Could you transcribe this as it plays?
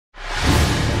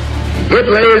It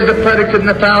lays the predicate and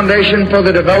the foundation for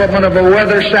the development of a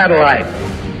weather satellite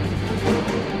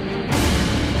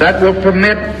that will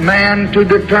permit man to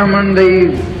determine the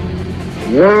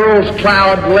world's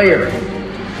cloud layer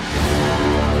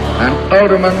and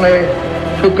ultimately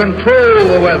to control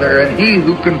the weather, and he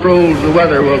who controls the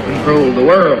weather will control the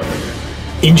world.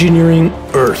 Engineering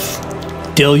Earth,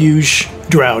 deluge,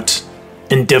 drought,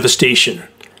 and devastation.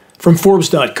 From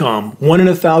Forbes.com, 1 in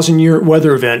a 1,000-year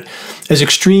weather event as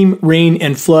extreme rain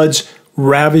and floods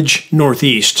ravage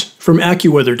Northeast. From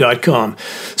AccuWeather.com,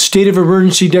 state of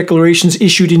emergency declarations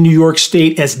issued in New York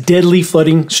State as deadly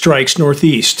flooding strikes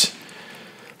Northeast.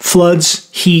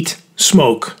 Floods, heat,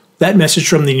 smoke. That message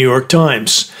from the New York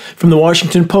Times. From the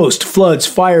Washington Post, floods,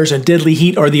 fires, and deadly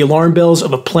heat are the alarm bells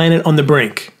of a planet on the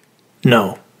brink.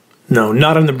 No,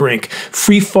 not on the brink.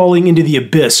 Free falling into the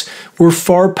abyss. We're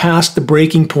far past the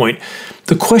breaking point.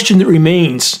 The question that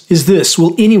remains is this: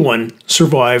 will anyone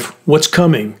survive what's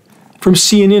coming? From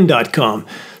CNN.com,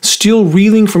 still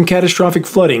reeling from catastrophic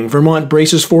flooding, Vermont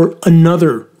braces for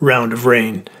another round of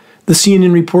rain. The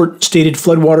CNN report stated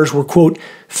floodwaters were, quote,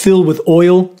 filled with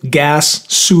oil, gas,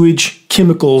 sewage,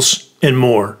 chemicals, and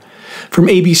more. From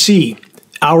ABC,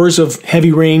 hours of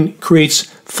heavy rain creates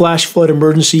flash flood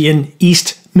emergency in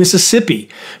East Mississippi.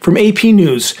 From AP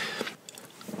News,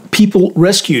 people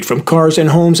rescued from cars and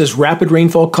homes as rapid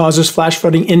rainfall causes flash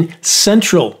flooding in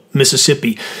central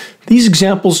Mississippi. These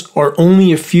examples are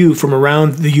only a few from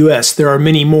around the U.S. There are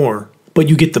many more, but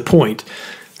you get the point.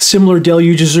 Similar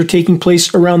deluges are taking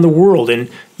place around the world, and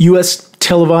U.S.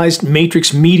 televised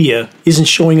matrix media isn't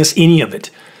showing us any of it.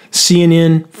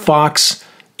 CNN, Fox,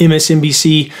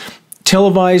 MSNBC,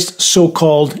 televised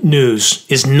so-called news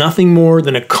is nothing more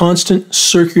than a constant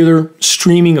circular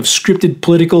streaming of scripted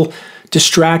political,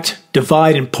 distract,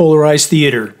 divide, and polarize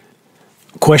theater.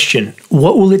 Question: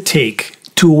 what will it take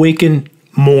to awaken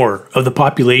more of the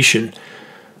population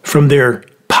from their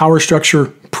power structure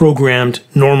programmed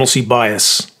normalcy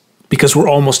bias? Because we're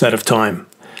almost out of time.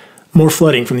 More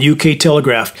flooding from the UK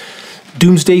Telegraph.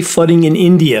 Doomsday flooding in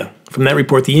India. From that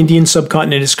report, the Indian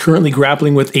subcontinent is currently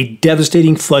grappling with a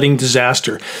devastating flooding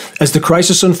disaster. As the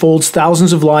crisis unfolds,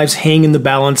 thousands of lives hang in the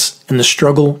balance, and the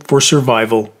struggle for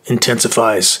survival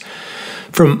intensifies.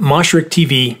 From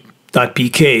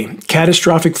MashrekTV.pk,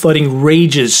 catastrophic flooding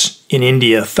rages in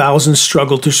India. Thousands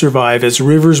struggle to survive as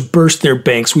rivers burst their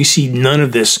banks. We see none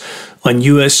of this on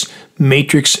U.S.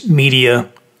 matrix media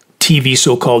TV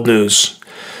so-called news.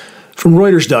 From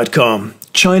Reuters.com,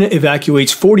 China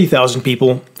evacuates 40,000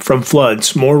 people from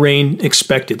floods. More rain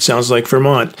expected. Sounds like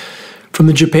Vermont. From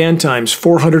the Japan Times,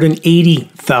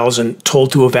 480,000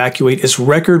 told to evacuate as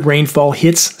record rainfall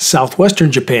hits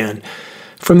southwestern Japan.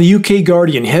 From the UK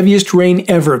Guardian, heaviest rain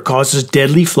ever causes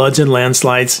deadly floods and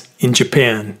landslides in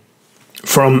Japan.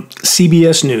 From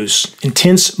CBS News,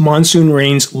 intense monsoon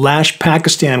rains lash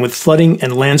Pakistan with flooding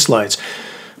and landslides.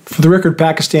 For the record,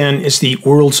 Pakistan is the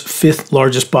world's 5th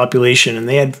largest population, and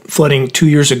they had flooding 2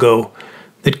 years ago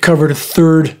that covered a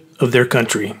third of their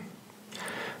country.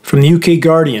 From the UK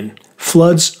Guardian,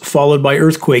 floods followed by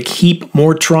earthquake heap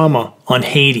more trauma on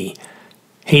Haiti.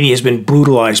 Haiti has been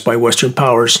brutalized by Western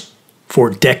powers for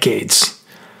decades.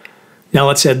 Now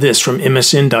let's add this from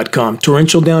MSN.com.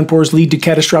 Torrential downpours lead to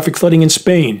catastrophic flooding in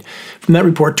Spain. From that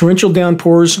report, torrential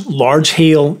downpours, large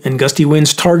hail, and gusty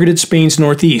winds targeted Spain's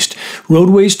northeast.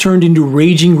 Roadways turned into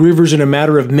raging rivers in a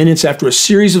matter of minutes after a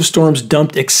series of storms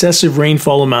dumped excessive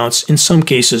rainfall amounts, in some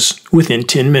cases within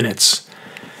 10 minutes.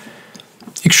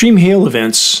 Extreme hail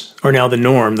events are now the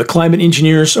norm. The climate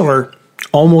engineers are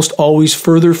almost always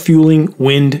further fueling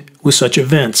wind with such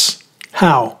events.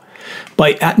 How?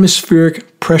 By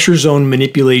atmospheric pressure zone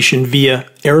manipulation via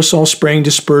aerosol spraying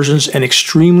dispersions and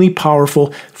extremely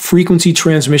powerful frequency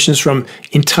transmissions from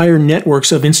entire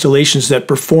networks of installations that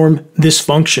perform this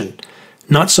function.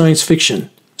 Not science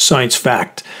fiction, science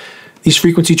fact. These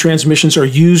frequency transmissions are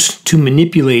used to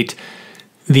manipulate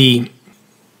the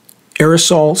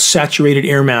aerosol-saturated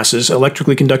air masses,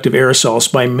 electrically conductive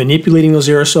aerosols. By manipulating those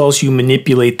aerosols, you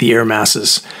manipulate the air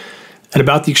masses. And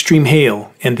about the extreme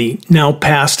hail and the now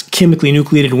past chemically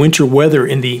nucleated winter weather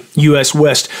in the U.S.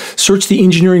 West, search the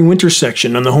Engineering Winter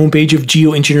section on the homepage of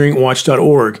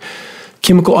geoengineeringwatch.org.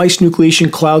 Chemical ice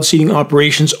nucleation cloud seeding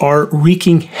operations are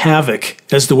wreaking havoc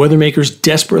as the weathermakers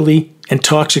desperately and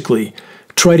toxically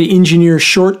try to engineer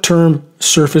short-term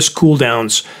surface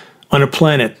cooldowns on a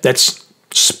planet that's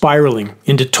spiraling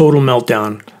into total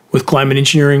meltdown, with climate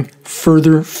engineering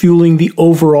further fueling the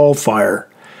overall fire.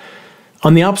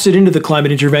 On the opposite end of the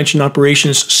climate intervention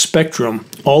operations spectrum,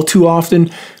 all too often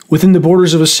within the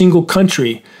borders of a single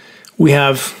country, we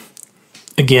have,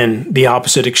 again, the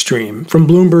opposite extreme. From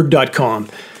Bloomberg.com,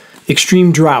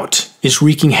 Extreme drought is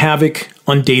wreaking havoc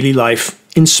on daily life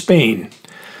in Spain.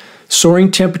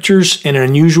 Soaring temperatures and an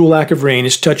unusual lack of rain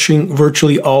is touching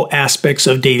virtually all aspects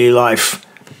of daily life,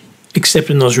 except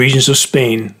in those regions of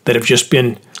Spain that have just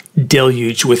been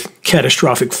deluged with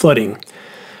catastrophic flooding.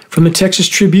 From the Texas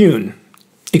Tribune,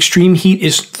 extreme heat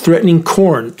is threatening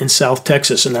corn in South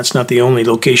Texas, and that's not the only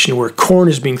location where corn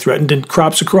is being threatened, and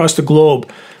crops across the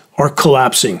globe are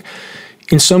collapsing.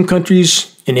 In some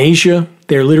countries in Asia,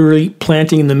 they're literally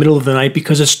planting in the middle of the night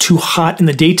because it's too hot in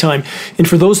the daytime. And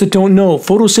for those that don't know,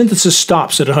 photosynthesis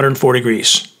stops at 104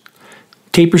 degrees.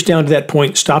 Tapers down to that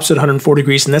point, stops at 104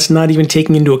 degrees, and that's not even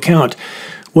taking into account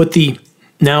what the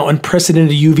now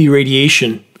unprecedented UV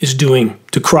radiation is doing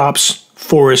to crops,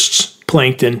 forests,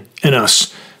 plankton, and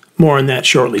us. More on that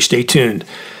shortly. Stay tuned.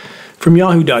 From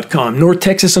yahoo.com, North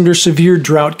Texas under severe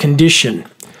drought condition.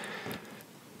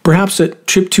 Perhaps a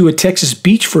trip to a Texas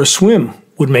beach for a swim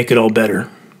would make it all better.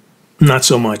 Not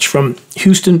so much. From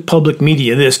Houston Public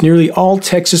Media, nearly all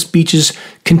Texas beaches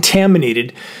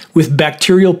contaminated with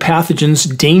bacterial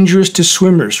pathogens dangerous to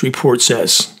swimmers, report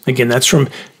says. Again, that's from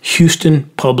Houston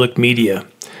Public Media.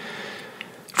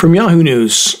 From Yahoo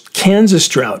News, Kansas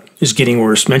drought is getting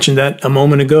worse. Mentioned that a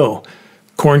moment ago.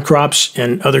 Corn crops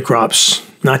and other crops,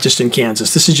 not just in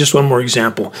Kansas. This is just one more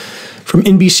example. From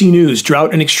NBC News,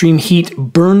 drought and extreme heat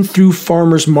burn through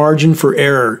farmers' margin for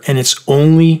error, and it's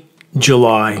only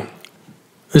July.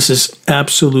 This is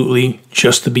absolutely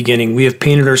just the beginning. We have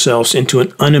painted ourselves into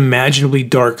an unimaginably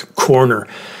dark corner,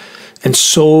 and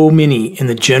so many in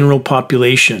the general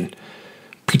population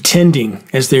pretending,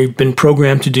 as they've been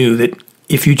programmed to do, that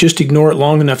if you just ignore it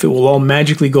long enough, it will all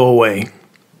magically go away.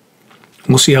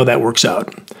 We'll see how that works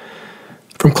out.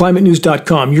 From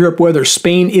climatenews.com, Europe weather,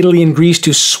 Spain, Italy, and Greece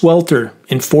to swelter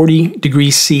in 40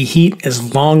 degrees C heat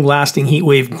as long-lasting heat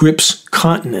wave grips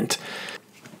continent.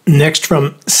 Next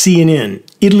from CNN,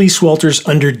 Italy swelters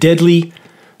under deadly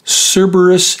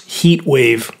Cerberus heat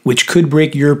wave, which could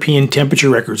break European temperature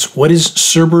records. What is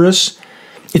Cerberus?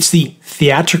 It's the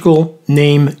theatrical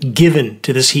name given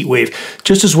to this heat wave,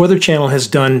 just as Weather Channel has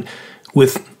done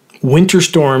with winter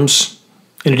storms,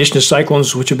 in addition to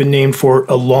cyclones, which have been named for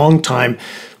a long time.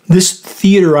 This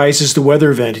theaterizes the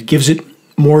weather event. It gives it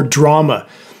more drama,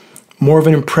 more of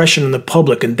an impression on the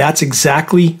public, and that's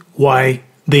exactly why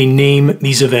they name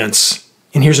these events.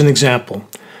 And here's an example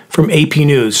from AP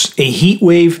News. A heat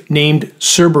wave named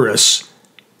Cerberus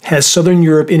has Southern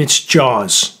Europe in its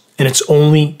jaws, and it's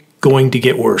only going to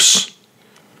get worse.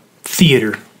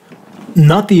 Theater.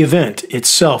 Not the event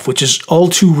itself, which is all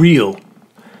too real,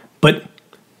 but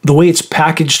the way it's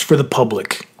packaged for the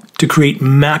public to create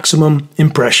maximum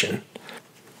impression.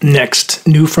 Next,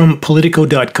 new from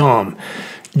Politico.com.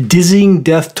 Dizzying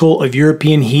death toll of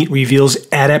European heat reveals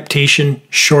adaptation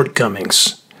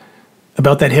shortcomings.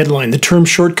 About that headline, the term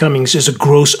shortcomings is a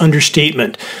gross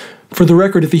understatement. For the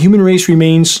record, if the human race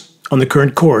remains on the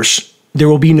current course, there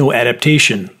will be no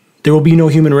adaptation. There will be no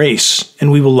human race,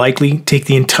 and we will likely take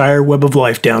the entire web of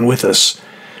life down with us.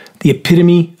 The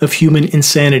epitome of human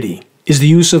insanity is the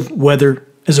use of weather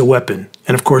as a weapon,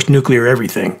 and of course nuclear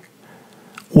everything.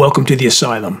 Welcome to the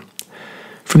asylum.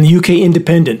 From the UK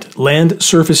Independent, land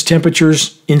surface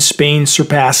temperatures in Spain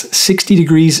surpass 60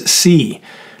 degrees C.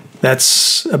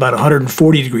 That's about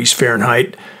 140 degrees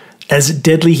Fahrenheit, as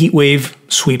deadly heat wave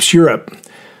sweeps Europe.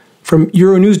 From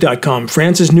Euronews.com,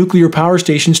 France's nuclear power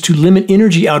stations to limit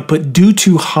energy output due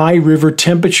to high river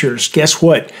temperatures. Guess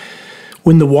what?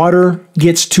 When the water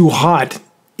gets too hot,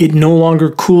 it no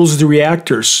longer cools the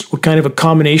reactors. What kind of a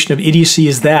combination of idiocy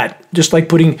is that? Just like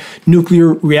putting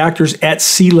nuclear reactors at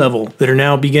sea level that are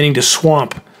now beginning to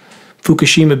swamp.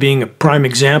 Fukushima being a prime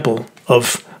example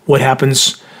of what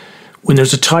happens when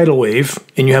there's a tidal wave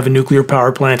and you have a nuclear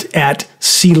power plant at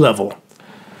sea level.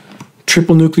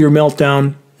 Triple nuclear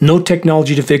meltdown, no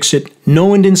technology to fix it,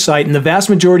 no end in sight, and the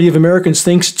vast majority of Americans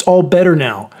thinks it's all better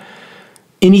now.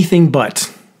 Anything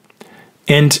but.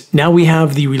 And now we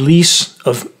have the release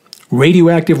of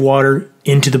radioactive water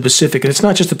into the Pacific. And it's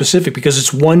not just the Pacific because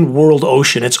it's one world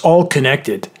ocean. It's all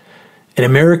connected. And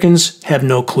Americans have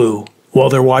no clue while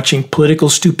they're watching political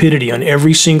stupidity on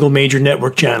every single major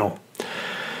network channel.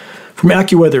 From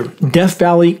AccuWeather, Death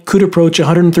Valley could approach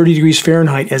 130 degrees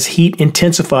Fahrenheit as heat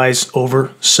intensifies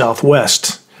over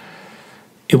Southwest.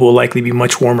 It will likely be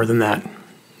much warmer than that.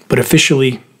 But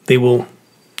officially, they will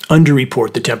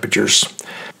underreport the temperatures.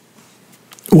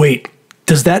 Wait,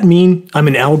 does that mean I'm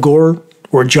an Al Gore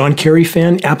or a John Kerry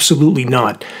fan? Absolutely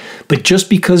not. But just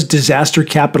because disaster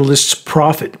capitalists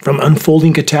profit from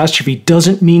unfolding catastrophe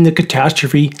doesn't mean the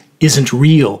catastrophe isn't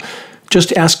real.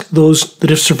 Just ask those that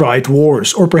have survived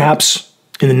wars, or perhaps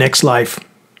in the next life,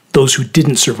 those who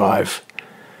didn't survive.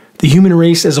 The human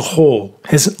race as a whole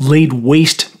has laid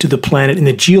waste to the planet in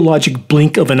the geologic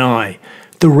blink of an eye.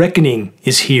 The reckoning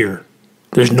is here.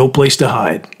 There's no place to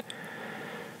hide.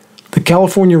 The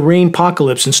California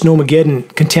rainpocalypse and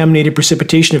snowmageddon contaminated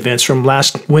precipitation events from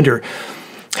last winter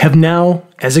have now,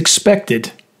 as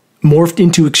expected, morphed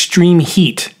into extreme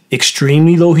heat,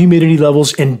 extremely low humidity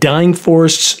levels, and dying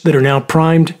forests that are now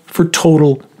primed for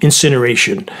total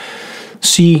incineration.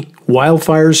 See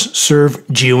Wildfires Serve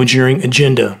Geoengineering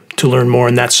Agenda to learn more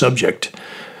on that subject.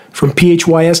 From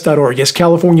phys.org, as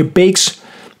California bakes,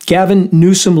 Gavin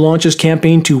Newsom launches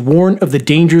campaign to warn of the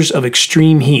dangers of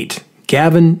extreme heat.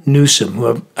 Gavin Newsom,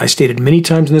 who I stated many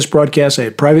times in this broadcast, I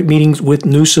had private meetings with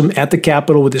Newsom at the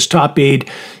Capitol with his top aide.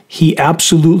 He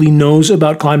absolutely knows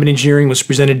about climate engineering, was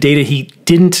presented data he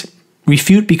didn't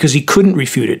refute because he couldn't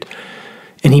refute it.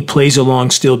 And he plays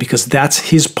along still because that's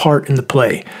his part in the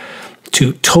play,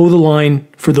 to toe the line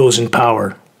for those in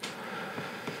power.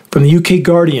 From the UK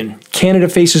Guardian, Canada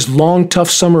faces long, tough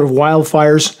summer of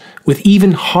wildfires with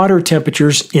even hotter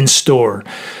temperatures in store.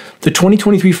 The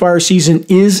 2023 fire season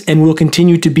is and will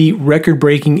continue to be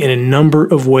record-breaking in a number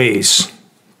of ways.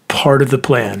 Part of the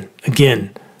plan.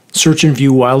 Again, search and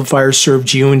view Wildfires Serve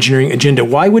Geoengineering Agenda.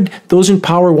 Why would those in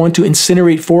power want to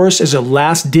incinerate forests as a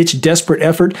last-ditch desperate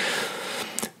effort?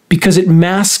 Because it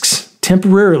masks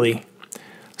temporarily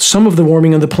some of the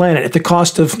warming on the planet at the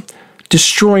cost of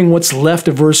destroying what's left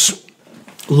of Earth's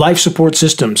life support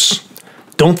systems.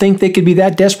 Don't think they could be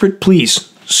that desperate?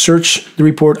 Please search the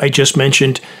report I just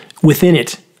mentioned. Within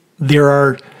it, there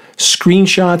are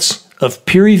screenshots of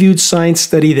peer-reviewed science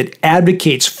study that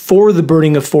advocates for the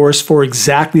burning of forests for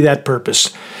exactly that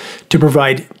purpose, to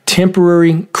provide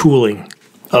temporary cooling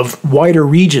of wider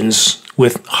regions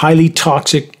with highly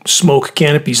toxic smoke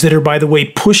canopies that are, by the way,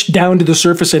 pushed down to the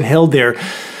surface and held there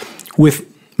with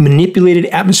manipulated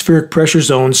atmospheric pressure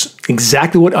zones,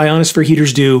 exactly what ionosphere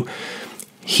heaters do.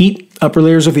 Heat upper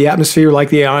layers of the atmosphere like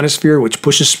the ionosphere, which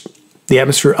pushes the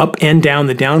atmosphere up and down.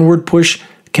 The downward push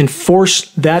can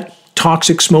force that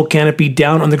toxic smoke canopy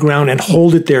down on the ground and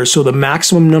hold it there so the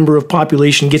maximum number of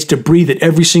population gets to breathe it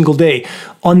every single day.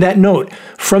 On that note,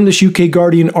 from this UK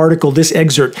Guardian article, this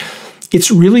excerpt, it's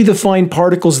really the fine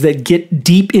particles that get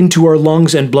deep into our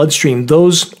lungs and bloodstream.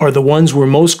 Those are the ones we're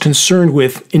most concerned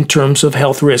with in terms of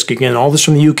health risk. Again, all this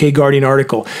from the UK Guardian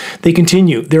article. They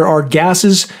continue. There are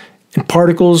gases and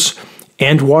particles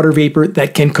and water vapor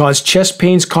that can cause chest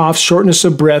pains, coughs, shortness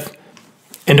of breath,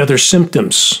 and other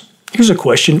symptoms. Here's a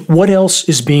question. What else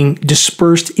is being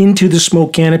dispersed into the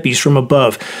smoke canopies from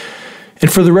above?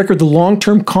 And for the record, the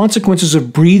long-term consequences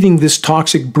of breathing this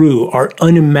toxic brew are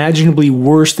unimaginably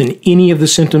worse than any of the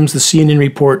symptoms the CNN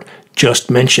report just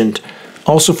mentioned.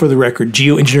 Also for the record,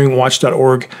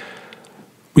 geoengineeringwatch.org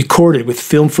recorded with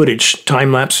film footage,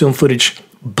 time-lapse film footage,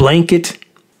 blanket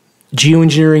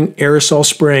geoengineering aerosol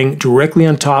spraying directly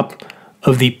on top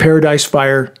of the Paradise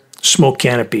Fire smoke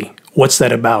canopy. What's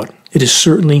that about? It is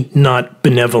certainly not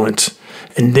benevolent.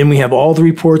 And then we have all the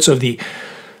reports of the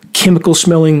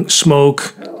chemical-smelling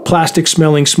smoke,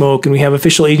 plastic-smelling smoke, and we have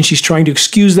official agencies trying to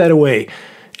excuse that away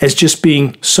as just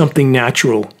being something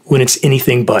natural when it's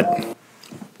anything but.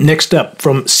 Next up,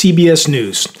 from CBS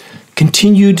News,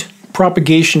 continued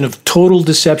propagation of total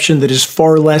deception that is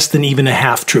far less than even a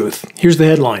half-truth. Here's the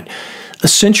headline. A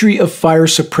century of fire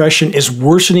suppression is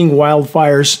worsening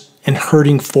wildfires and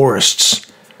hurting forests.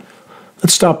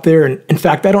 Let's stop there. And in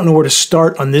fact, I don't know where to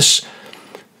start on this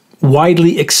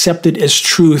widely accepted as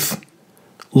truth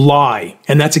lie.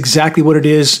 And that's exactly what it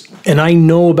is. And I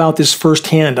know about this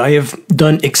firsthand. I have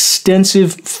done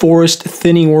extensive forest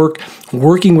thinning work,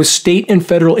 working with state and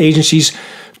federal agencies,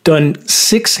 done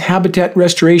 6 habitat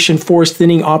restoration forest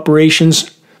thinning operations,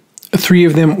 3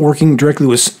 of them working directly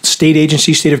with state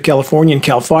agencies, State of California and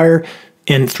CAL FIRE,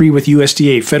 and 3 with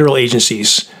USDA, federal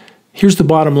agencies. Here's the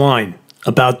bottom line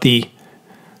about the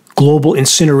global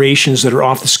incinerations that are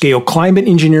off the scale. Climate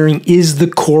engineering is the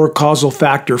core causal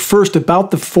factor. First,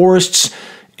 about the forests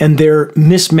and their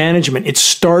mismanagement. It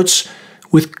starts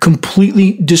with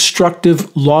completely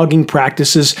destructive logging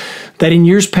practices that in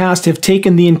years past have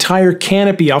taken the entire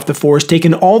canopy off the forest,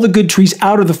 taken all the good trees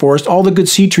out of the forest, all the good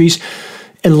seed trees,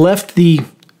 and left the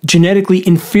genetically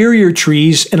inferior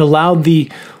trees and allowed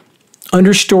the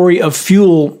understory of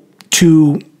fuel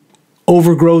to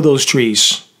overgrow those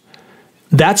trees.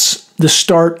 That's the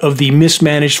start of the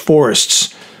mismanaged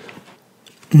forests.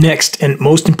 Next, and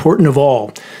most important of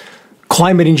all,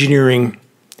 climate engineering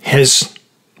has,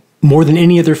 more than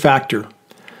any other factor,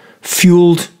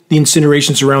 fueled the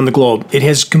incinerations around the globe. It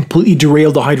has completely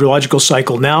derailed the hydrological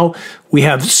cycle. Now we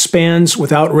have spans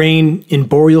without rain in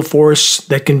boreal forests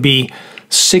that can be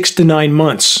 6 to 9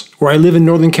 months. Where I live in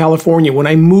Northern California, when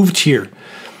I moved here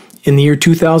in the year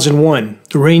 2001,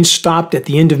 the rain stopped at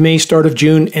the end of May, start of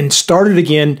June, and started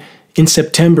again in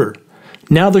September.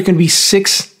 Now there can be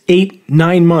 6, 8,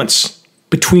 9 months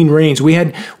between rains. We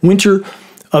had winter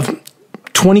of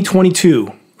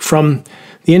 2022 from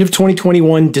the end of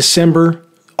 2021, December,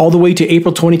 all the way to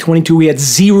April 2022, we had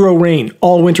zero rain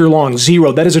all winter long,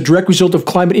 zero. That is a direct result of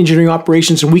climate engineering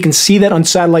operations, and we can see that on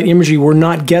satellite imagery. We're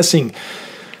not guessing.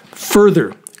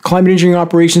 Further, climate engineering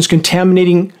operations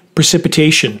contaminating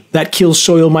precipitation. That kills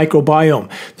soil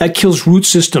microbiome. That kills root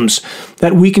systems.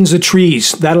 That weakens the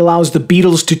trees. That allows the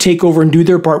beetles to take over and do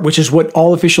their part, which is what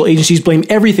all official agencies blame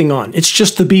everything on. It's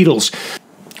just the beetles,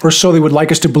 or so they would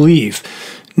like us to believe.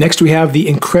 Next, we have the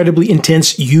incredibly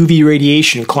intense UV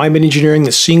radiation, climate engineering,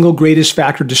 the single greatest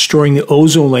factor destroying the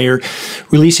ozone layer,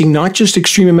 releasing not just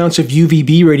extreme amounts of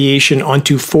UVB radiation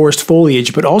onto forest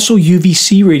foliage, but also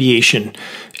UVC radiation,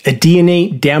 a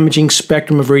DNA-damaging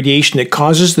spectrum of radiation that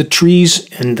causes the trees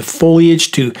and the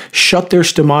foliage to shut their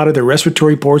stomata, their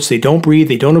respiratory ports. They don't breathe,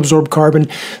 they don't absorb carbon,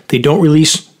 they don't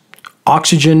release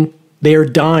oxygen. They are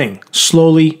dying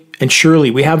slowly and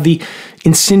surely. We have the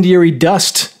incendiary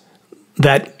dust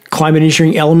that climate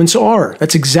engineering elements are.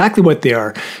 That's exactly what they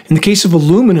are. In the case of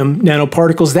aluminum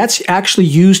nanoparticles, that's actually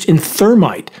used in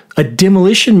thermite, a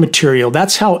demolition material.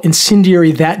 That's how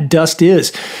incendiary that dust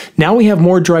is. Now we have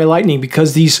more dry lightning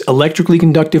because these electrically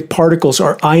conductive particles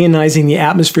are ionizing the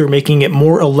atmosphere, making it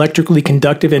more electrically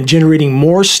conductive and generating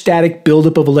more static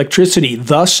buildup of electricity,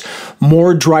 thus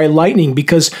more dry lightning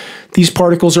because these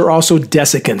particles are also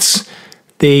desiccants.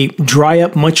 They dry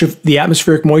up much of the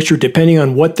atmospheric moisture depending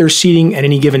on what they're seeding at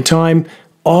any given time.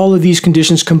 All of these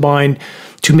conditions combine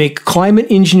to make climate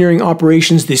engineering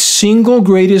operations the single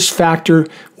greatest factor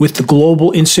with the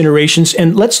global incinerations.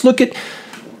 And let's look at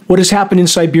what has happened in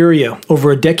Siberia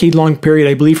over a decade-long period,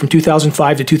 I believe from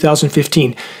 2005 to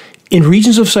 2015. In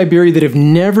regions of Siberia that have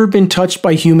never been touched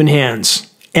by human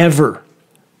hands, ever,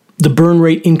 the burn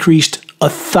rate increased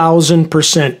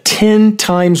 1,000%, 10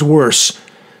 times worse.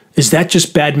 Is that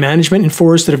just bad management in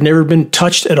forests that have never been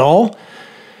touched at all?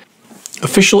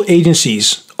 Official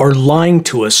agencies are lying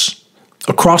to us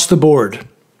across the board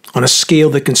on a scale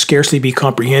that can scarcely be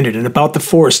comprehended. And about the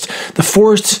forest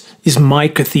is my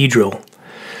cathedral.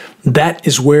 That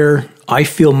is where I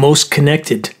feel most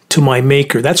connected to my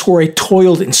maker. That's where I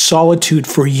toiled in solitude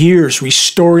for years,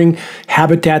 restoring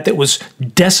habitat that was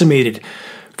decimated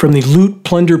from the loot,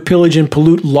 plunder, pillage, and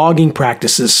pollute logging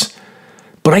practices.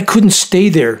 But I couldn't stay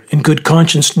there in good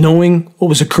conscience, knowing what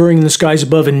was occurring in the skies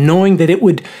above and knowing that it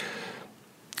would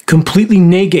completely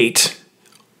negate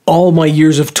all my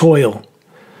years of toil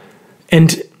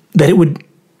and that it would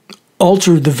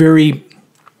alter the very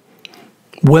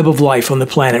web of life on the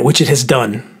planet, which it has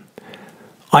done.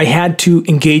 I had to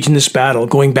engage in this battle.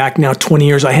 Going back now 20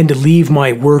 years, I had to leave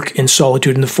my work in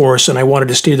solitude in the forest, and I wanted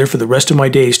to stay there for the rest of my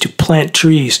days to plant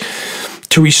trees,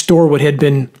 to restore what had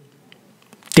been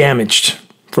damaged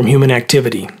from human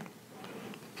activity.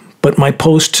 But my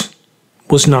post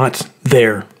was not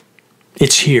there.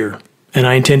 It's here, and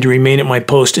I intend to remain at my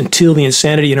post until the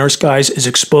insanity in our skies is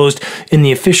exposed and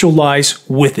the official lies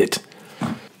with it.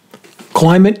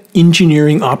 Climate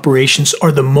engineering operations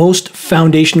are the most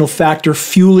foundational factor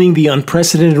fueling the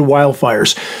unprecedented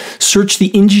wildfires. Search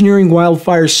the Engineering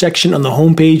Wildfires section on the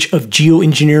homepage of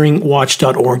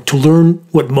geoengineeringwatch.org to learn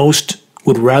what most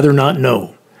would rather not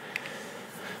know.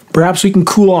 Perhaps we can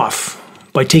cool off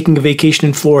by taking a vacation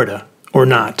in Florida, or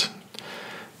not.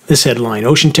 This headline: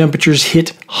 ocean temperatures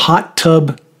hit hot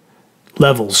tub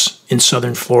levels in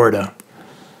southern Florida,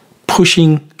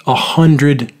 pushing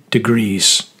 100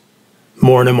 degrees.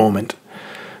 More in a moment.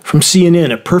 From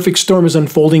CNN, a perfect storm is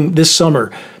unfolding this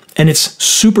summer, and it's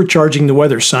supercharging the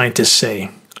weather, scientists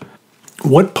say.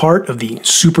 What part of the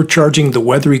supercharging the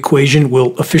weather equation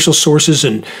will official sources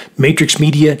and matrix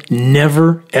media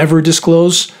never, ever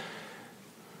disclose?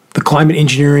 The climate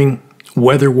engineering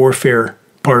weather warfare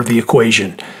part of the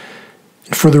equation.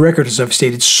 And for the record, as I've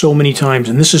stated so many times,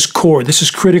 and this is core, this is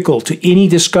critical to any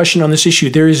discussion on this issue,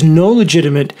 there is no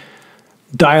legitimate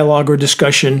dialogue or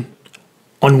discussion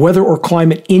on weather or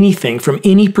climate anything from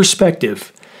any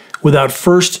perspective without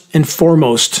first and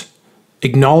foremost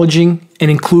acknowledging and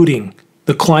including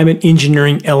the climate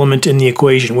engineering element in the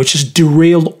equation, which has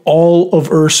derailed all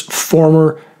of Earth's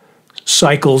former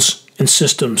cycles and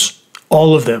systems,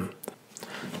 all of them.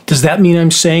 Does that mean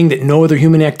I'm saying that no other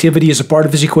human activity is a part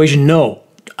of this equation? No.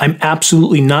 I'm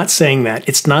absolutely not saying that.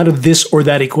 It's not a this or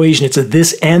that equation. It's a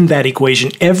this and that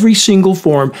equation. Every single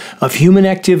form of human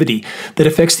activity that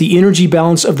affects the energy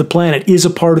balance of the planet is a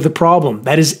part of the problem.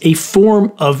 That is a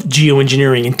form of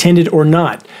geoengineering, intended or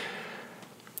not.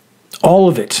 All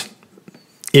of it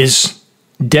is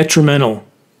detrimental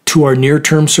to our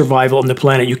near-term survival on the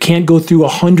planet. You can't go through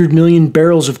 100 million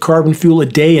barrels of carbon fuel a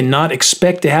day and not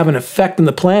expect to have an effect on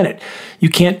the planet. You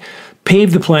can't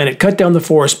pave the planet, cut down the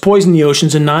forest, poison the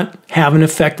oceans, and not have an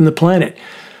effect on the planet.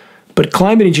 But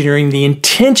climate engineering, the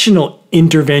intentional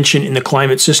intervention in the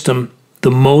climate system, the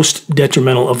most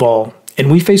detrimental of all.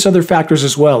 And we face other factors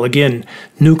as well. Again,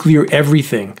 nuclear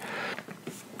everything.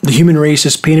 The human race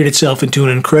has painted itself into an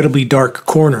incredibly dark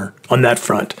corner on that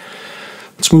front.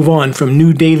 Let's move on from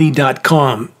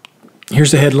newdaily.com.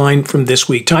 Here's the headline from this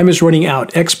week. Time is running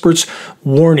out. Experts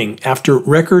warning after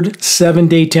record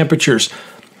 7-day temperatures.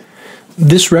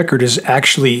 This record is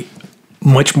actually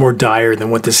much more dire than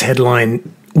what this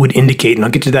headline would indicate, and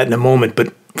I'll get to that in a moment.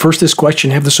 But first, this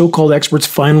question: have the so-called experts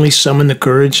finally summoned the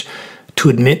courage to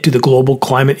admit to the global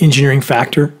climate engineering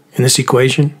factor in this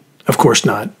equation? Of course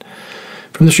not.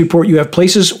 From this report, you have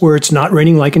places where it's not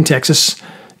raining, like in Texas,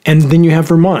 and then you have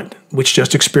Vermont, which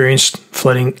just experienced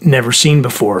flooding never seen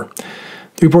before.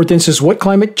 The report then says what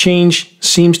climate change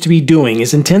seems to be doing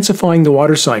is intensifying the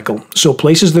water cycle. So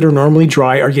places that are normally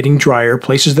dry are getting drier,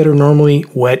 places that are normally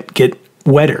wet get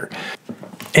wetter.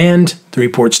 And, the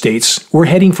report states, we're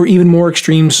heading for even more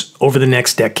extremes over the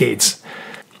next decades.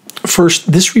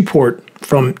 First, this report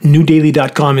from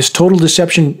newdaily.com is total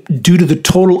deception due to the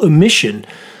total omission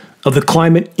of the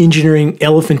climate engineering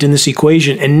elephant in this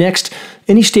equation. And next,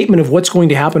 any statement of what's going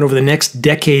to happen over the next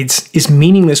decades is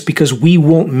meaningless because we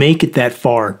won't make it that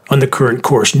far on the current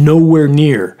course, nowhere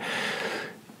near.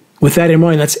 With that in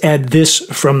mind, let's add this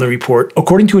from the report.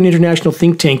 According to an international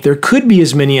think tank, there could be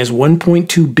as many as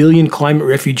 1.2 billion climate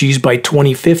refugees by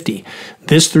 2050.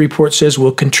 This, the report says,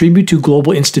 will contribute to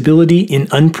global instability in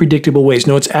unpredictable ways.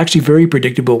 No, it's actually very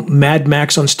predictable. Mad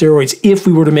Max on steroids, if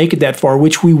we were to make it that far,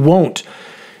 which we won't.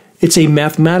 It's a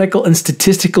mathematical and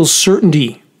statistical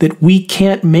certainty that we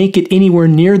can't make it anywhere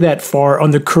near that far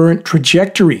on the current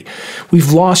trajectory.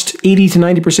 We've lost 80 to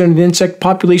 90% of the insect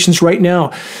populations right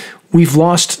now. We've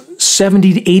lost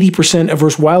 70 to 80% of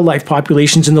Earth's wildlife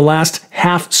populations in the last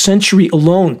half century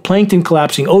alone. Plankton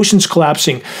collapsing, oceans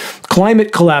collapsing,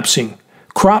 climate collapsing,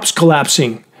 crops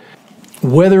collapsing,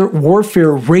 weather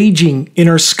warfare raging in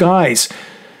our skies.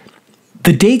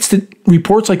 The dates that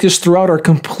reports like this throw out are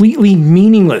completely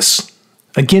meaningless.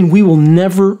 Again, we will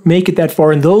never make it that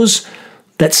far. And those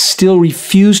that still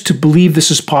refuse to believe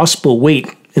this is possible, wait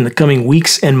in the coming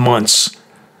weeks and months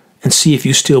and see if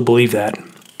you still believe that.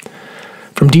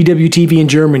 From DWTV in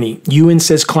Germany, UN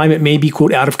says climate may be,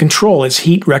 quote, out of control as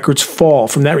heat records fall.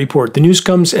 From that report, the news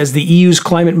comes as the EU's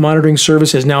Climate Monitoring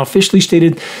Service has now officially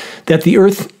stated that the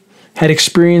Earth had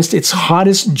experienced its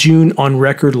hottest June on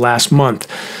record last month.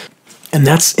 And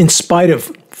that's in spite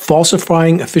of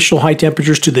falsifying official high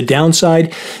temperatures to the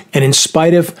downside and in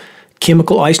spite of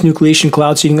chemical ice nucleation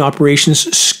cloud seeding operations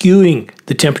skewing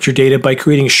the temperature data by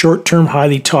creating short-term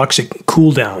highly toxic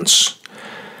cooldowns.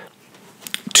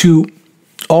 To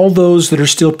all those that are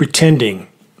still pretending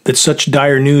that such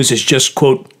dire news is just,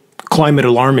 quote, climate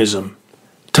alarmism,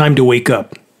 time to wake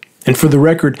up. And for the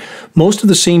record, most of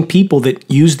the same people that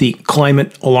use the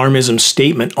climate alarmism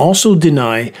statement also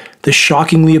deny the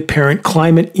shockingly apparent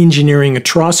climate engineering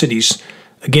atrocities,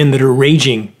 again, that are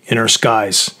raging in our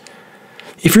skies.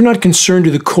 If you're not concerned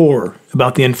to the core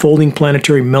about the unfolding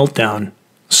planetary meltdown,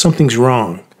 something's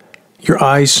wrong. Your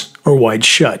eyes are wide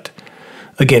shut.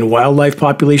 Again, wildlife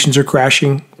populations are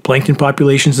crashing, plankton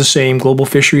populations the same, global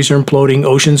fisheries are imploding,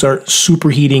 oceans are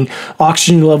superheating,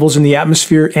 oxygen levels in the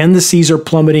atmosphere and the seas are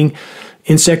plummeting,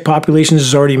 insect populations,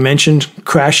 as already mentioned,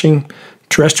 crashing,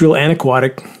 terrestrial and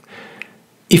aquatic.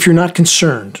 If you're not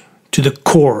concerned to the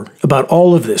core about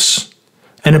all of this,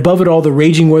 and above it all the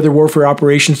raging weather warfare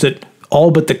operations that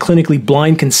all but the clinically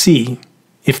blind can see,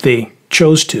 if they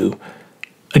chose to,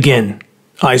 again,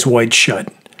 eyes wide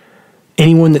shut.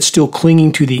 Anyone that's still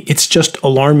clinging to the it's just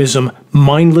alarmism,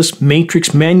 mindless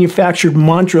matrix manufactured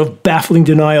mantra of baffling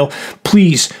denial,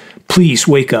 please, please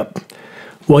wake up.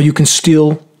 While you can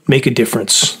still make a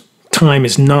difference, time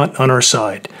is not on our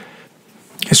side.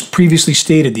 As previously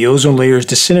stated, the ozone layer is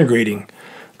disintegrating.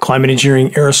 Climate engineering,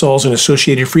 aerosols, and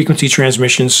associated frequency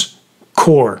transmissions,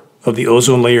 core of the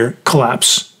ozone layer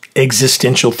collapse,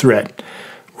 existential threat.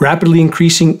 Rapidly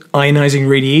increasing ionizing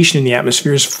radiation in the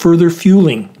atmosphere is further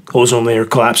fueling ozone layer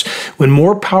collapse. When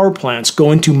more power plants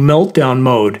go into meltdown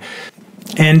mode,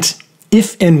 and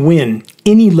if and when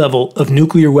any level of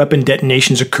nuclear weapon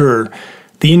detonations occur,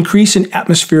 The increase in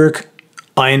atmospheric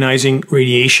ionizing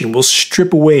radiation will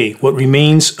strip away what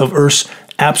remains of Earth's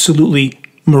absolutely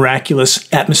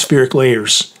miraculous atmospheric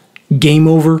layers. Game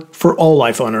over for all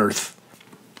life on Earth.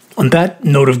 On that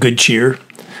note of good cheer,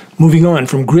 moving on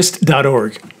from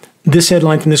grist.org. This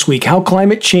headline from this week: How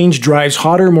Climate Change Drives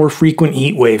Hotter, More Frequent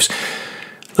Heat Waves.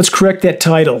 Let's correct that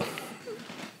title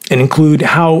and include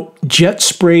how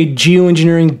jet-sprayed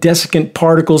geoengineering desiccant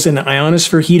particles in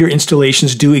ionosphere heater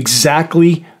installations do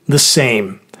exactly the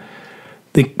same.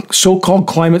 The so-called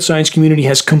climate science community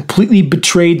has completely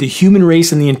betrayed the human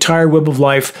race and the entire web of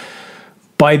life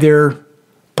by their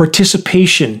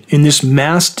participation in this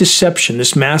mass deception,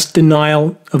 this mass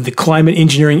denial of the climate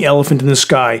engineering elephant in the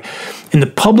sky. And the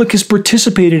public has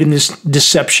participated in this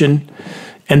deception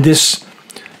and this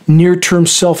near-term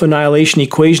self-annihilation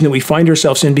equation that we find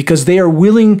ourselves in because they are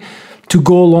willing to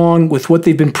go along with what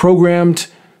they've been programmed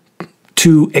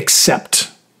to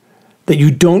accept. That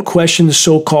you don't question the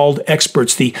so-called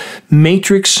experts, the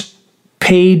matrix,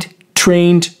 paid,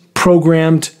 trained,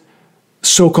 programmed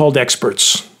so-called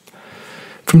experts.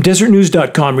 From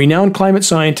desertnews.com, renowned climate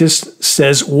scientist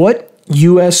says what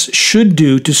U.S. should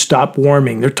do to stop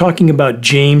warming. They're talking about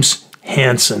James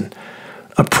Hansen,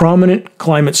 a prominent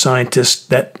climate scientist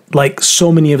that, like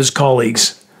so many of his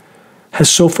colleagues, has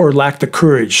so far lacked the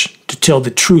courage to tell the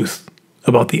truth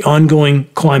about the ongoing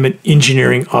climate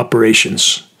engineering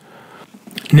operations.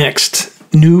 Next,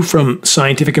 new from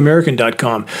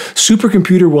scientificamerican.com.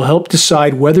 Supercomputer will help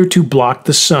decide whether to block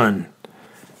the sun.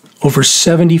 Over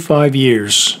 75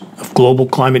 years of global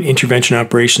climate intervention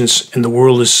operations, and the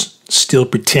world is still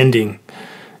pretending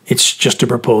it's just a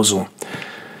proposal.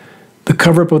 The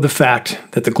cover-up of the fact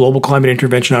that the global climate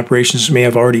intervention operations may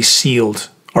have already sealed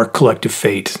our collective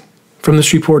fate. From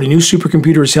this report, a new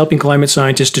supercomputer is helping climate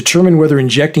scientists determine whether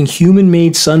injecting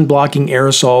human-made sun-blocking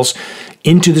aerosols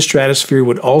into the stratosphere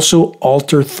would also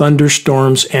alter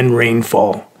thunderstorms and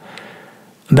rainfall.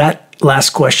 That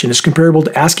last question is comparable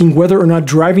to asking whether or not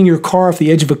driving your car off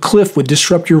the edge of a cliff would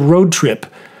disrupt your road trip.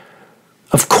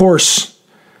 Of course.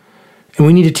 And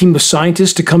we need a team of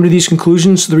scientists to come to these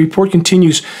conclusions. The report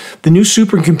continues. The new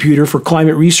supercomputer for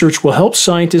climate research will help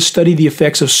scientists study the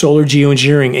effects of solar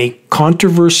geoengineering, a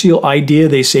controversial idea,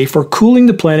 they say, for cooling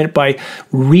the planet by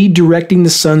redirecting the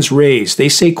sun's rays. They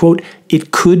say, quote,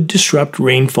 it could disrupt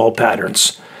rainfall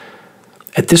patterns.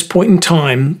 At this point in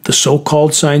time, the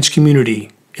so-called science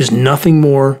community is nothing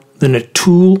more than a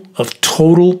tool of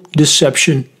total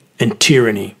deception and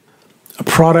tyranny. A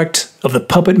product of the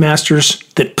puppet masters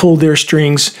that pull their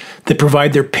strings, that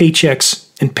provide their paychecks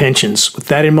and pensions. With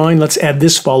that in mind, let's add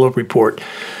this follow-up report.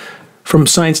 From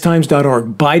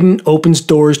sciencetimes.org, Biden opens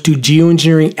doors to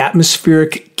geoengineering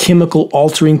atmospheric chemical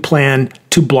altering plan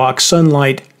to block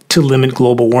sunlight to limit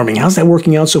global warming. How's that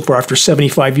working out so far after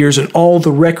 75 years and all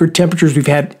the record temperatures we've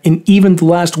had in even the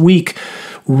last week?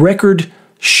 Record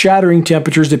shattering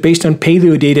temperatures that, based on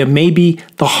paleo data, may be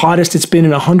the hottest it's been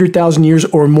in 100,000 years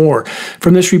or more.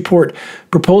 From this report,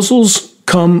 proposals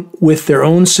come with their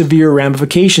own severe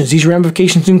ramifications. These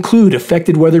ramifications include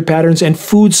affected weather patterns and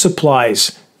food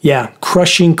supplies. Yeah,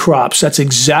 crushing crops. That's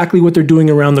exactly what they're doing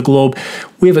around the globe.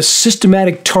 We have a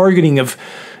systematic targeting of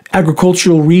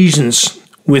agricultural regions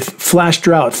with flash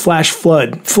drought, flash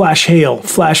flood, flash hail,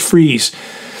 flash freeze.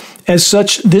 As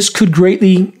such, this could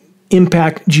greatly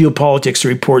impact geopolitics, the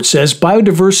report says,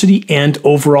 biodiversity, and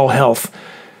overall health.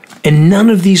 And none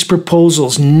of these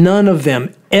proposals, none of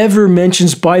them ever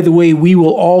mentions, by the way, we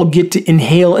will all get to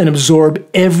inhale and absorb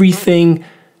everything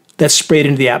that's sprayed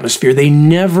into the atmosphere. They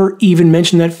never even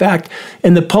mention that fact,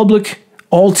 and the public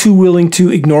all too willing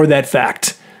to ignore that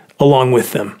fact along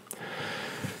with them.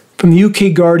 From the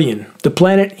UK Guardian, the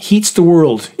planet heats the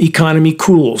world, economy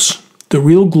cools. The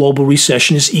real global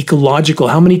recession is ecological.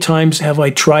 How many times have I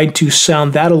tried to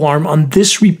sound that alarm on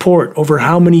this report over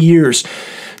how many years?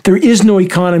 There is no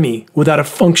economy without a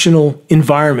functional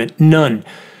environment. None.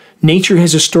 Nature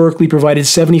has historically provided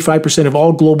 75% of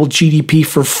all global GDP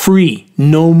for free.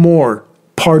 No more.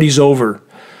 Party's over.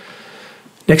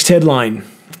 Next headline.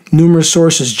 Numerous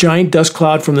sources. Giant dust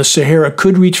cloud from the Sahara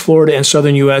could reach Florida and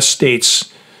southern U.S.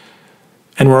 states.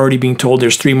 And we're already being told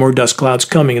there's 3 more dust clouds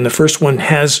coming, and the first one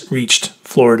has reached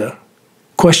Florida.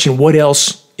 Question, what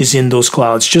else is in those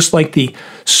clouds? Just like the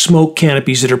smoke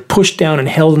canopies that are pushed down and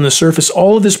held on the surface,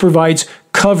 all of this provides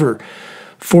cover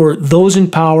for those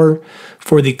in power,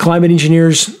 for the climate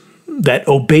engineers that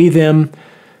obey them,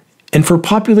 and for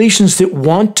populations that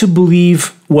want to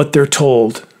believe what they're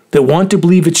told, that want to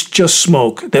believe it's just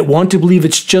smoke, that want to believe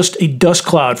it's just a dust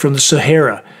cloud from the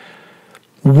Sahara.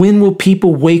 When will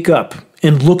people wake up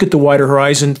and look at the wider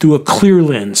horizon through a clear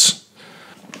lens?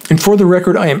 And for the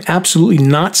record, I am absolutely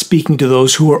not speaking to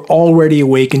those who are already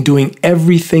awake and doing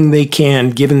everything they can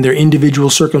given their individual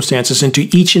circumstances. And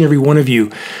to each and every one of you,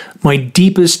 my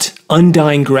deepest,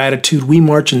 undying gratitude. We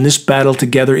march in this battle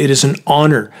together. It is an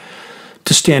honor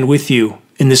to stand with you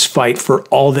in this fight for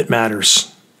all that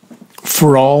matters,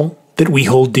 for all that we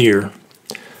hold dear.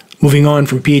 Moving on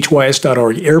from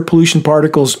phys.org, air pollution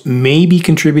particles may be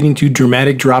contributing to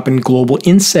dramatic drop in global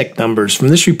insect numbers. From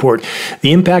this report,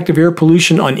 the impact of air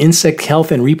pollution on insect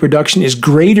health and reproduction is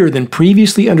greater than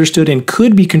previously understood and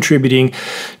could be contributing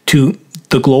to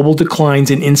the global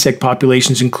declines in insect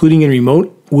populations, including in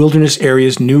remote wilderness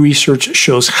areas. New research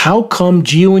shows. How come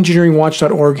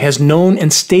geoengineeringwatch.org has known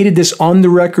and stated this on the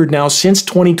record now since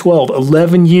 2012,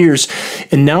 11 years,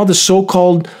 and now the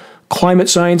so-called climate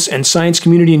science and science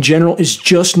community in general is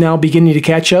just now beginning to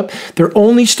catch up? They're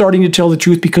only starting to tell the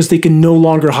truth because they can no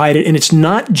longer hide it. And it's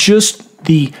not just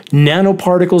the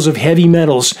nanoparticles of heavy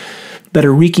metals that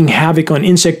are wreaking havoc on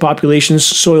insect populations,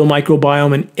 soil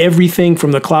microbiome, and everything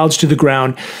from the clouds to the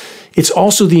ground. It's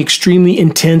also the extremely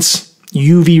intense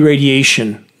UV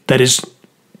radiation that is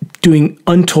doing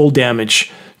untold damage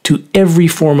to every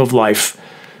form of life.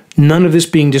 None of this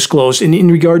being disclosed. And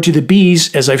in regard to the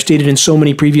bees, as I've stated in so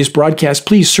many previous broadcasts,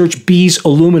 please search bees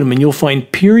aluminum and you'll find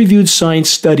peer-reviewed science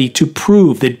study to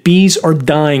prove that bees are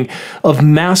dying of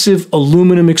massive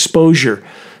aluminum exposure,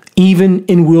 even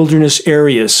in wilderness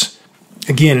areas.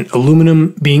 Again,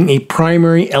 aluminum being a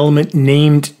primary element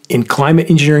named in climate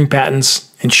engineering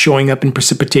patents and showing up in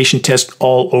precipitation tests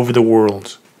all over the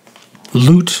world.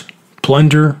 Loot,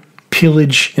 plunder,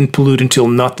 pillage, and pollute until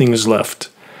nothing is left.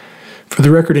 For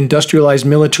the record, industrialized,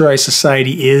 militarized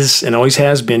society is, and always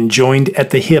has been, joined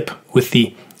at the hip with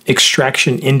the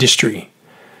extraction industry.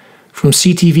 From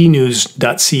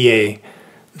ctvnews.ca,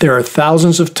 there are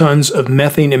thousands of tons of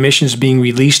methane emissions being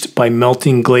released by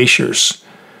melting glaciers.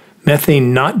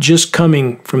 Methane not just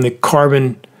coming from the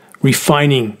carbon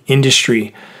refining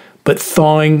industry, but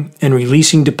thawing and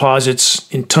releasing deposits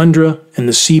in tundra and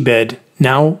the seabed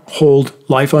now hold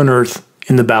life on Earth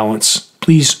in the balance.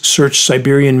 Please search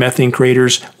Siberian methane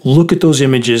craters, look at those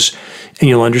images, and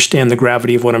you'll understand the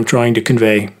gravity of what I'm trying to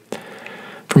convey.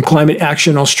 From Climate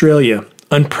Action Australia,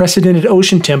 unprecedented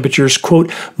ocean temperatures,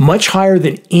 quote, much higher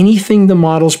than anything the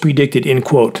models predicted, end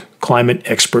quote, climate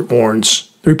expert warns.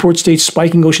 The report states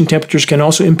spiking ocean temperatures can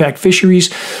also impact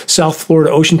fisheries. South Florida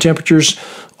ocean temperatures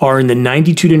are in the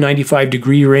 92 to 95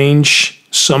 degree range.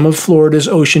 Some of Florida's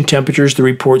ocean temperatures, the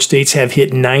report states, have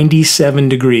hit 97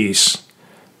 degrees.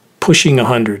 Pushing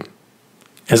 100,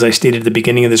 as I stated at the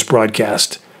beginning of this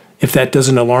broadcast. If that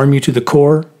doesn't alarm you to the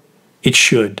core, it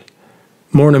should.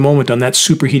 More in a moment on that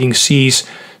superheating seas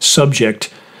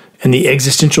subject and the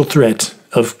existential threat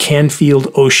of Canfield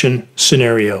Ocean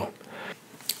scenario.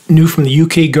 New from the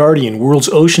UK Guardian, world's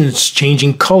oceans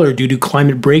changing color due to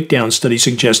climate breakdown. Study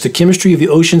suggests the chemistry of the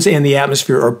oceans and the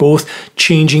atmosphere are both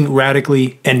changing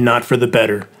radically and not for the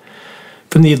better.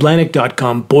 From the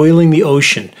Atlantic.com, boiling the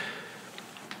ocean.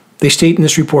 They state in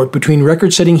this report, between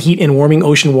record-setting heat and warming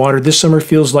ocean water, this summer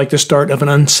feels like the start of an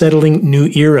unsettling new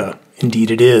era. Indeed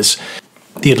it is.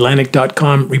 The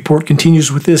Atlantic.com report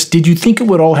continues with this. Did you think it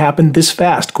would all happen this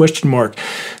fast? Question mark.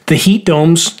 The heat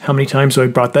domes, how many times have I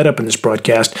brought that up in this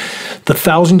broadcast? The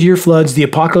 1,000-year floods, the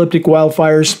apocalyptic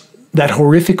wildfires, that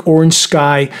horrific orange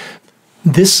sky.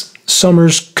 This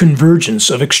summer's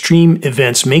convergence of extreme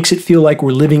events makes it feel like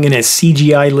we're living in a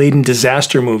CGI-laden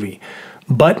disaster movie.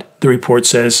 But, the report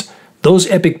says, those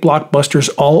epic blockbusters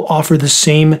all offer the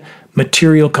same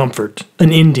material comfort,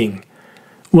 an ending.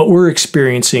 What we're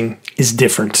experiencing is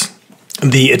different.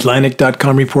 The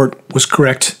Atlantic.com report was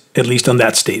correct, at least on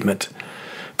that statement.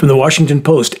 From the Washington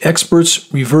Post,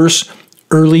 experts reverse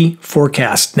early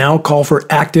forecast, now call for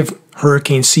active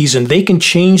hurricane season. They can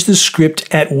change the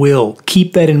script at will.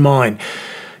 Keep that in mind.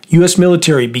 U.S.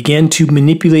 military began to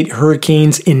manipulate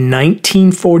hurricanes in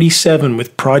 1947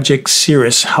 with Project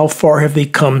Cirrus. How far have they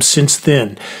come since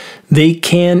then? They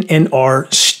can and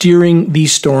are steering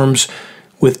these storms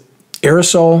with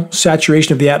aerosol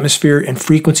saturation of the atmosphere and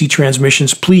frequency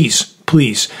transmissions. Please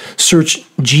search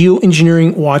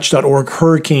geoengineeringwatch.org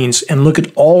hurricanes and look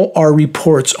at all our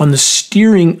reports on the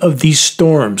steering of these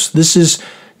storms. This is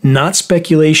not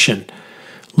speculation.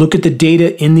 Look at the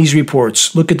data in these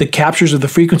reports. Look at the captures of the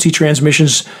frequency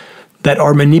transmissions that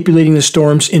are manipulating the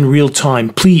storms in real time.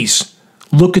 Please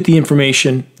look at the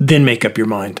information, then make up your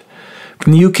mind.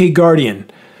 From the UK Guardian,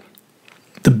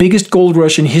 the biggest gold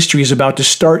rush in history is about to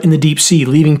start in the deep sea,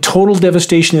 leaving total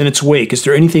devastation in its wake. Is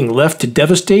there anything left to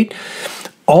devastate?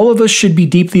 All of us should be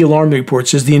deeply alarmed, the report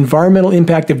says. The environmental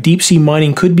impact of deep-sea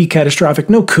mining could be catastrophic.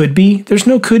 No could be. There's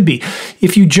no could be.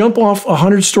 If you jump off a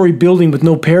 100-story building with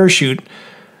no parachute,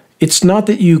 it's not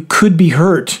that you could be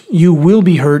hurt. You will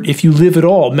be hurt if you live at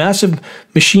all. Massive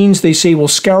machines, they say, will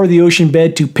scour the ocean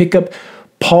bed to pick up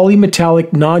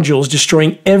polymetallic nodules,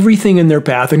 destroying everything in their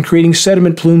path and creating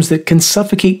sediment plumes that can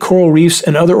suffocate coral reefs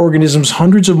and other organisms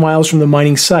hundreds of miles from the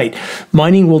mining site.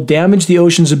 Mining will damage the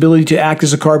ocean's ability to act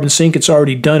as a carbon sink. It's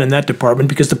already done in that department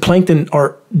because the plankton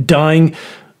are dying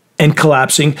and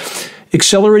collapsing.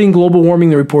 Accelerating global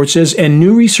warming, the report says, and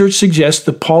new research suggests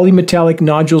the polymetallic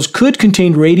nodules could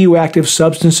contain radioactive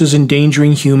substances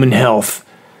endangering human health.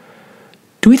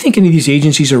 Do we think any of these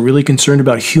agencies are really concerned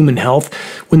about human health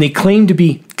when they claim to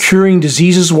be curing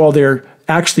diseases while they're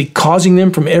actually causing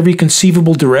them from every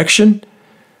conceivable direction?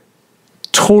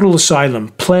 Total asylum,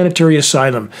 planetary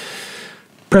asylum.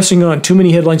 Pressing on, too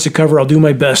many headlines to cover. I'll do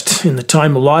my best in the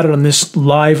time allotted on this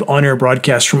live on-air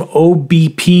broadcast from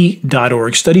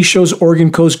obp.org. Study shows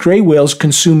Oregon Coast gray whales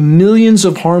consume millions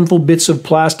of harmful bits of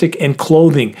plastic and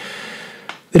clothing.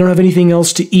 They don't have anything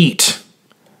else to eat.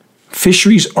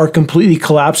 Fisheries are completely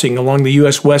collapsing along the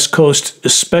U.S. West Coast,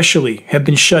 especially, have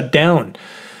been shut down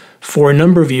for a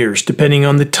number of years, depending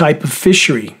on the type of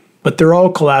fishery. But they're all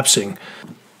collapsing.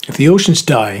 If the oceans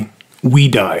die, we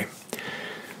die.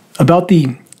 About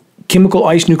the chemical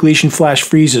ice nucleation flash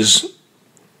freezes,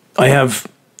 I have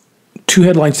two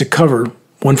headlines to cover,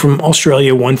 one from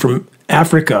Australia, one from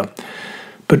Africa.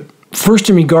 But first,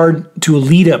 in regard to a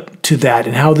lead-up to that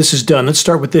and how this is done, let's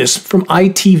start with this. From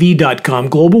ITV.com,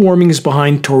 global warming is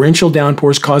behind torrential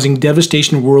downpours causing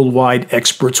devastation worldwide,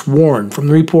 experts warn. From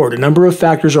the report, a number of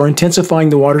factors are intensifying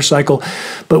the water cycle,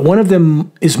 but one of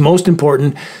them is most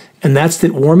important, and that's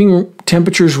that warming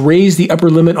temperatures raise the upper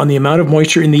limit on the amount of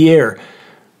moisture in the air.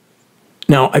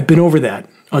 Now, I've been over that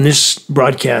on this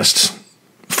broadcast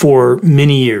for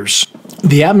many years.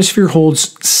 The atmosphere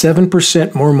holds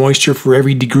 7% more moisture for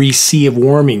every degree C of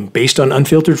warming. Based on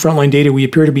unfiltered frontline data, we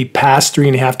appear to be past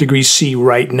 3.5 degrees C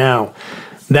right now.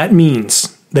 That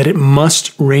means that it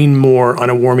must rain more on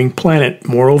a warming planet,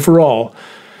 more overall.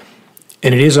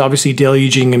 And it is obviously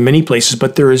deluging in many places,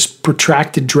 but there is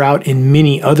protracted drought in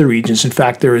many other regions. In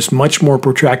fact, there is much more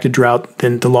protracted drought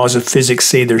than the laws of physics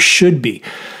say there should be.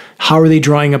 How are they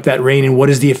drying up that rain, and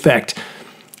what is the effect?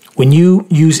 When you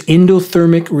use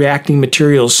endothermic reacting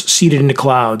materials seeded into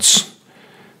clouds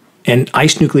and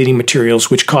ice nucleating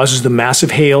materials, which causes the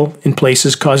massive hail in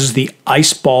places, causes the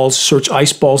ice balls, search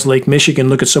ice balls, Lake Michigan,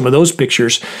 look at some of those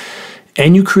pictures,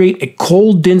 and you create a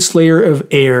cold, dense layer of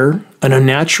air, an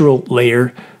unnatural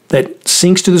layer that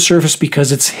sinks to the surface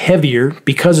because it's heavier,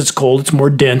 because it's cold, it's more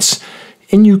dense,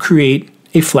 and you create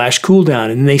a flash cool down,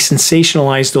 and they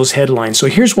sensationalize those headlines. So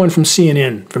here's one from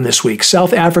CNN from this week.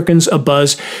 South Africans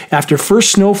abuzz after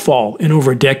first snowfall in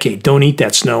over a decade. Don't eat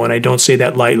that snow, and I don't say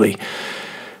that lightly.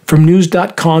 From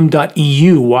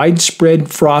news.com.eu, widespread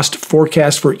frost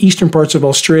forecast for eastern parts of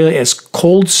Australia as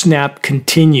cold snap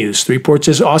continues. The report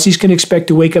says Aussies can expect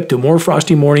to wake up to more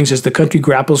frosty mornings as the country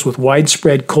grapples with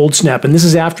widespread cold snap. And this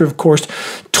is after, of course,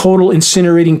 total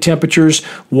incinerating temperatures,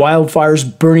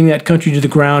 wildfires burning that country to the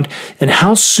ground, and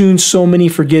how soon so many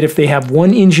forget if they have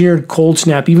one engineered cold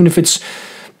snap, even if it's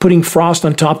putting frost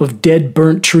on top of dead,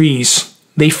 burnt trees,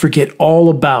 they forget all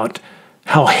about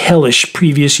how hellish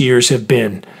previous years have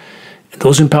been. And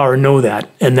those in power know that,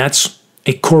 and that's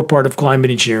a core part of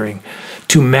climate engineering,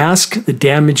 to mask the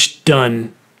damage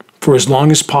done for as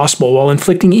long as possible while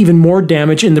inflicting even more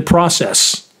damage in the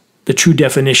process, the true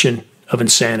definition of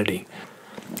insanity.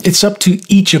 It's up to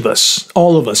each of us,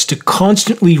 all of us, to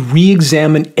constantly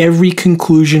re-examine every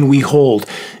conclusion we hold,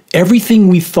 everything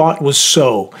we thought was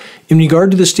so, in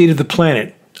regard to the state of the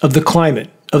planet, of the climate,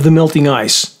 of the melting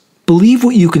ice. Believe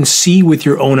what you can see with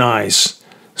your own eyes.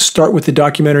 Start with the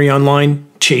documentary online,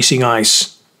 Chasing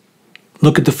Ice.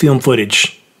 Look at the film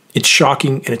footage. It's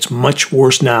shocking, and it's much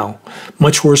worse now.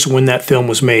 Much worse than when that film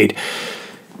was made.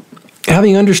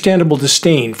 Having understandable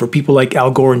disdain for people like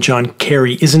Al Gore and John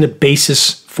Kerry isn't a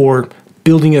basis for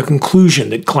building a conclusion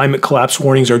that climate collapse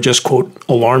warnings are just, quote,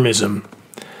 alarmism.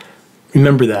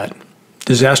 Remember that.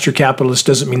 Disaster capitalist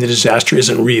doesn't mean the disaster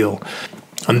isn't real.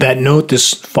 On that note,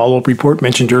 this follow-up report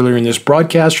mentioned earlier in this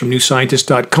broadcast from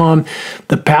newscientist.com,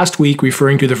 the past week,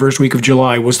 referring to the first week of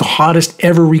July, was the hottest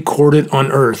ever recorded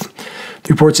on Earth.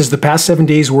 The report says the past 7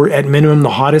 days were at minimum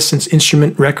the hottest since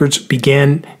instrument records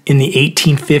began in the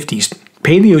 1850s.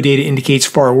 Paleo data indicates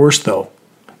far worse, though.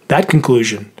 That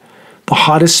conclusion, the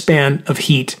hottest span of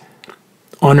heat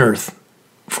on Earth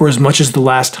for as much as the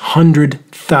last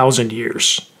 100,000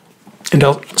 years. And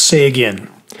I'll say again,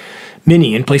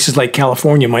 Many in places like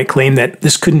California might claim that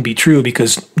this couldn't be true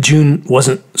because June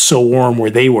wasn't so warm where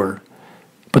they were.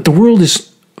 But the world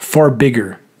is far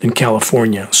bigger than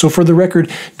California. So for the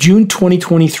record, June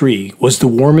 2023 was the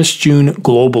warmest June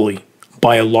globally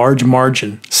by a large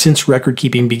margin since record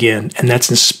keeping began, and that's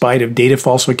in spite of data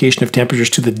falsification of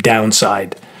temperatures to the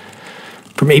downside.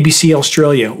 From ABC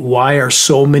Australia, why are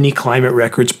so many climate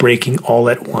records breaking all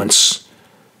at once?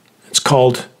 It's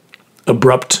called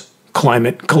abrupt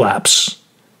climate collapse.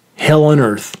 Hell on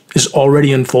Earth is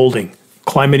already unfolding.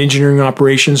 Climate engineering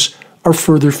operations are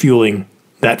further fueling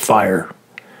that fire.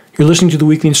 You're listening to the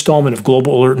weekly installment of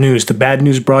Global Alert News, the Bad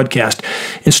News Broadcast,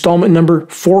 installment number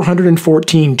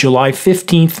 414, July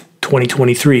 15th,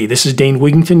 2023. This is Dane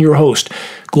Wigington, your host.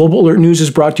 Global Alert News is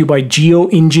brought to you by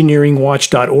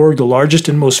geoengineeringwatch.org, the largest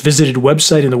and most visited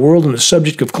website in the world on the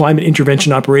subject of climate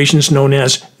intervention operations known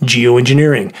as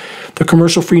geoengineering. The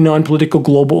commercial-free, non-political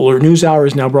Global Alert News Hour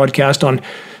is now broadcast on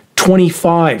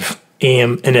 25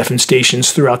 AM and FM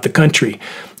stations throughout the country.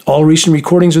 All recent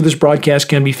recordings of this broadcast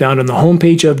can be found on the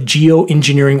homepage of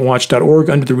geoengineeringwatch.org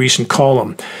under the recent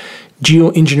column.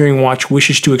 Geoengineering Watch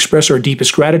wishes to express our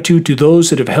deepest gratitude to those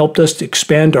that have helped us to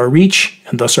expand our reach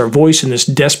and thus our voice in this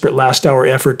desperate last-hour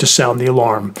effort to sound the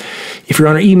alarm. If you're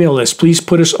on our email list, please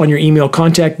put us on your email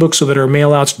contact book so that our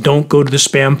mailouts don't go to the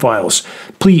spam files.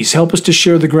 Please help us to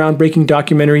share the groundbreaking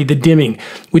documentary, The Dimming,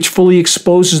 which fully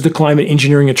exposes the climate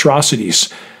engineering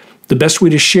atrocities. The best way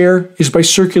to share is by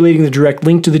circulating the direct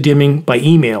link to The Dimming by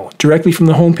email, directly from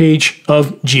the homepage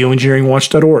of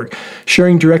geoengineeringwatch.org.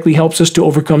 Sharing directly helps us to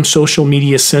overcome social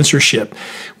media censorship.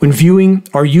 When viewing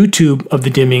our YouTube of The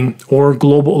Dimming or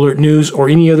Global Alert News or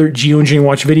any other Geoengineering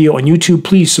Watch video on YouTube,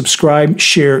 please subscribe,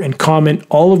 share, and comment,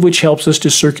 all of which helps us to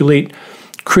circulate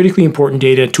critically important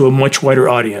data to a much wider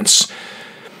audience.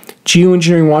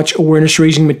 Geoengineering Watch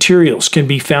awareness-raising materials can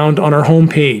be found on our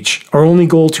homepage. Our only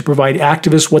goal to provide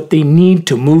activists what they need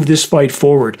to move this fight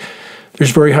forward. There's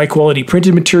very high-quality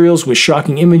printed materials with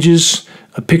shocking images.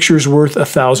 A picture is worth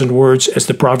 1,000 words, as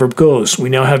the proverb goes. We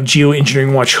now have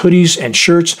Geoengineering Watch hoodies and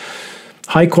shirts.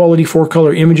 High-quality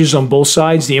four-color images on both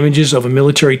sides. The images of a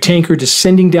military tanker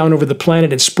descending down over the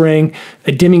planet and spraying.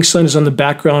 A dimming sun is on the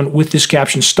background with this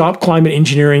caption, "Stop Climate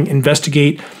Engineering,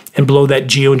 Investigate," and below that,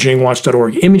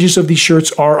 geoengineeringwatch.org. Images of these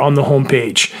shirts are on the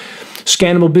homepage.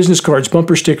 Scannable business cards,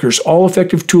 bumper stickers, all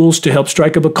effective tools to help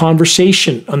strike up a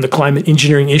conversation on the climate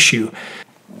engineering issue.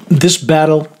 This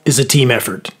battle is a team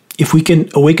effort. If we can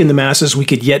awaken the masses, we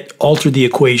could yet alter the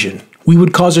equation. We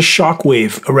would cause a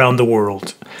shockwave around the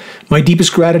world. My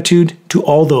deepest gratitude to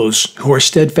all those who are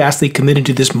steadfastly committed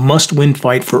to this must-win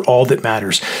fight for all that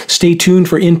matters. Stay tuned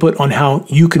for input on how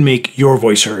you can make your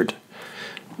voice heard.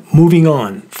 Moving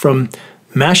on, from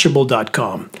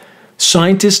Mashable.com,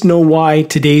 scientists know why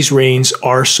today's rains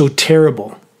are so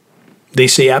terrible. They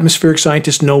say atmospheric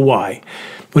scientists know why.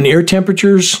 When air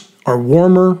temperatures are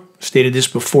warmer, stated this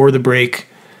before the break,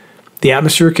 the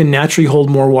atmosphere can naturally hold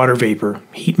more water vapor.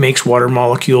 Heat makes water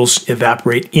molecules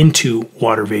evaporate into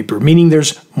water vapor, meaning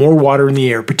there's more water in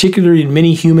the air, particularly in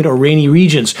many humid or rainy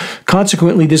regions.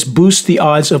 Consequently, this boosts the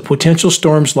odds of potential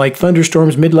storms like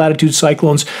thunderstorms, mid-latitude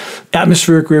cyclones,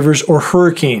 atmospheric rivers, or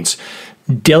hurricanes,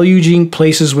 deluging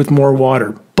places with more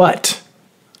water. But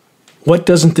what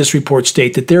doesn't this report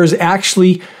state? That there is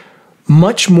actually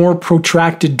much more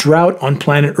protracted drought on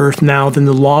planet Earth now than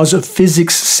the laws of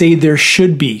physics say there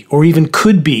should be, or even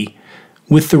could be,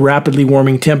 with the rapidly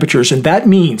warming temperatures. And that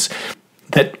means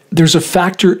that there's a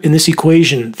factor in this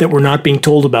equation that we're not being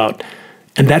told about,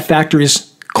 and that factor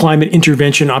is climate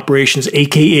intervention operations,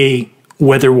 aka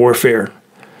weather warfare.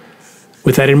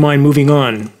 With that in mind, moving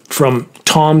on, from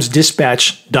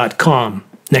tomsdispatch.com.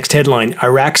 Next headline,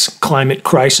 Iraq's climate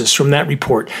crisis. From that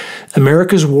report,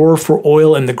 America's war for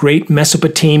oil and the Great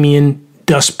Mesopotamian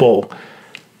Dust Bowl.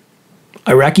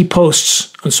 Iraqi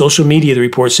posts on social media, the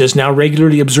report says, now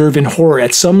regularly observe in horror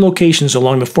at some locations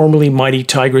along the formerly mighty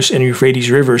Tigris and Euphrates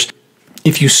rivers.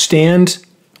 If you stand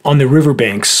on the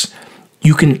riverbanks,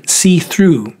 you can see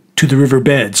through to the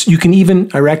riverbeds. You can even,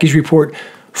 Iraqis report,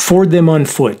 ford them on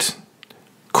foot,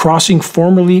 crossing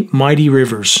formerly mighty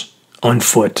rivers on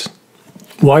foot.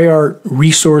 Why are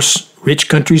resource-rich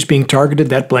countries being targeted?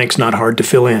 That blank's not hard to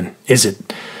fill in, is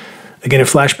it? Again, a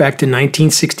flashback to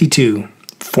 1962.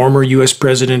 Former U.S.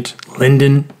 President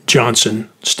Lyndon Johnson,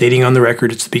 stating on the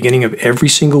record, it's the beginning of every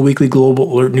single weekly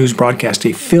Global Alert News broadcast,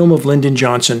 a film of Lyndon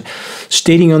Johnson,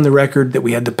 stating on the record that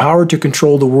we had the power to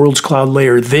control the world's cloud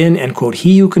layer then, and quote,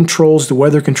 he who controls the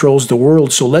weather controls the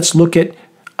world. So let's look at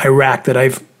Iraq that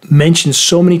I've mentioned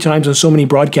so many times on so many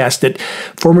broadcasts that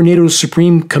former NATO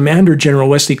Supreme Commander General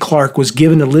Wesley Clark was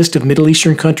given a list of Middle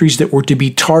Eastern countries that were to be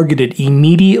targeted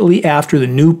immediately after the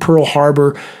new Pearl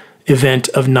Harbor event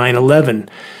of 9/11,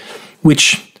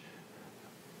 which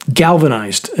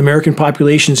galvanized American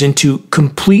populations into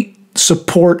complete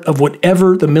support of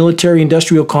whatever the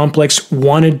military-industrial complex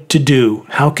wanted to do.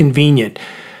 How convenient.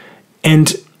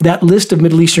 And that list of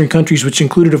Middle Eastern countries, which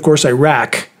included, of course,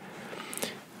 Iraq,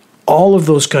 all of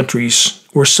those countries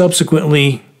were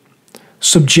subsequently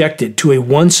subjected to a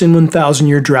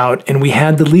once-in-1,000-year drought, and we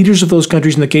had the leaders of those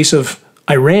countries, in the case of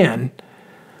Iran,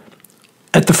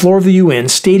 at the floor of the UN,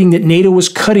 stating that NATO was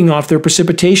cutting off their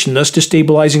precipitation, thus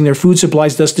destabilizing their food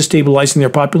supplies, thus destabilizing their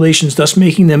populations, thus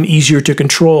making them easier to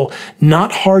control.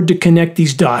 Not hard to connect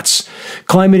these dots.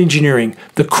 Climate engineering,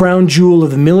 the crown jewel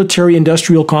of the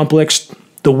military-industrial complex,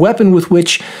 the weapon with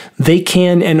which they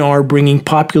can and are bringing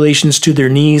populations to their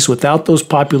knees without those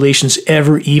populations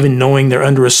ever even knowing they're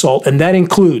under assault, and that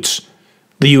includes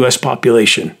the U.S.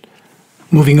 population.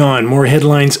 Moving on, more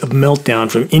headlines of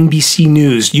meltdown from NBC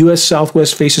News. U.S.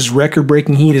 Southwest faces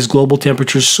record-breaking heat as global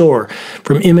temperatures soar.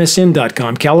 From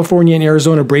MSN.com, California and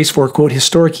Arizona brace for, quote,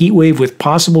 historic heat wave with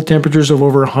possible temperatures of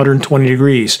over 120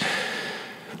 degrees.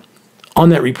 On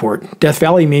that report, Death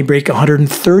Valley may break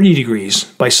 130 degrees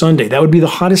by Sunday. That would be the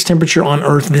hottest temperature on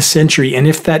Earth this century, and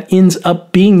if that ends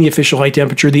up being the official high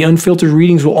temperature, the unfiltered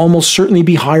readings will almost certainly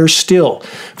be higher still.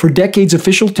 For decades,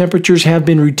 official temperatures have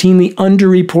been routinely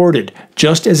underreported,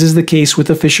 just as is the case with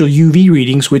official UV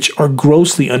readings, which are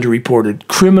grossly underreported,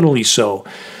 criminally so.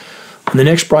 On the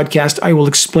next broadcast, I will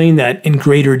explain that in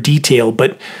greater detail,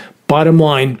 but bottom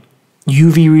line,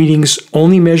 UV readings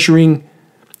only measuring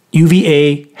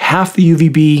UVA, half the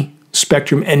UVB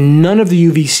spectrum, and none of the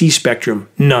UVC spectrum,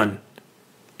 none.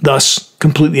 Thus,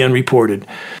 completely unreported.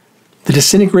 The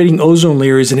disintegrating ozone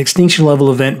layer is an extinction level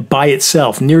event by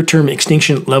itself, near-term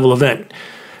extinction level event.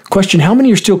 Question, how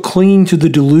many are still clinging to the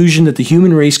delusion that the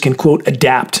human race can, quote,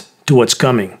 adapt to what's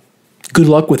coming? Good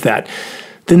luck with that.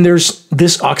 Then there's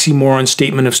this oxymoron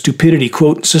statement of stupidity,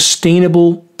 quote,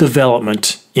 sustainable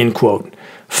development, end quote.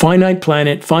 Finite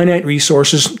planet, finite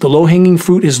resources, the low-hanging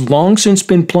fruit has long since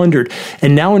been plundered,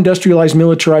 and now industrialized,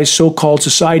 militarized, so-called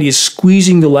society is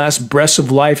squeezing the last breaths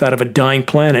of life out of a dying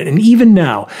planet. And even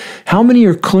now, how many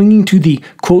are clinging to the,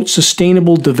 quote,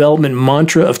 sustainable development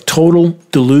mantra of total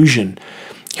delusion?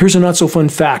 Here's a not-so-fun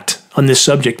fact on this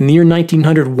subject. In the year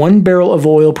 1900, 1 barrel of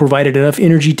oil provided enough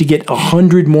energy to get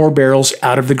 100 more barrels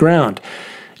out of the ground.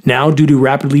 Now, due to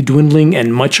rapidly dwindling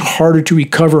and much harder to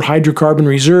recover hydrocarbon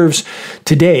reserves,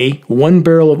 today, 1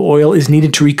 barrel of oil is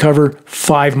needed to recover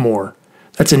 5 more.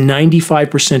 That's a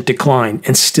 95% decline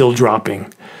and still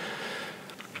dropping.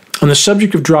 On the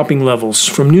subject of dropping levels,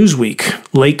 from Newsweek,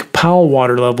 Lake Powell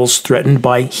water levels threatened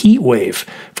by heat wave.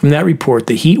 From that report,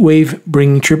 the heat wave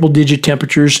bringing triple-digit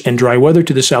temperatures and dry weather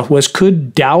to the southwest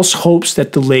could douse hopes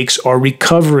that the lakes are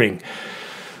recovering.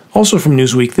 Also from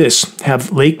Newsweek, this,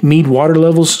 have Lake Mead water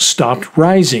levels stopped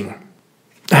rising?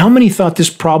 How many thought this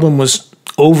problem was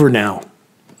over now?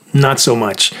 Not so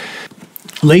much.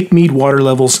 Lake Mead water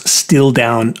levels still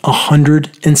down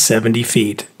 170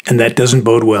 feet, and that doesn't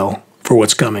bode well for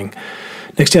what's coming.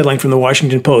 Next headline from the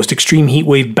Washington Post, extreme heat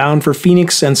wave bound for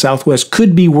Phoenix and Southwest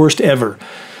could be worst ever.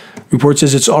 Report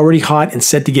says it's already hot and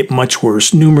set to get much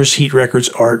worse. Numerous heat records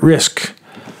are at risk.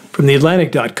 From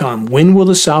theatlantic.com, when will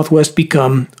the Southwest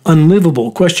become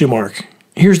unlivable? ?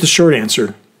 Here's the short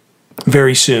answer.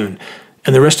 Very soon.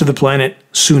 And the rest of the planet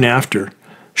soon after.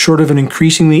 Short of an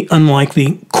increasingly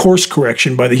unlikely course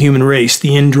correction by the human race,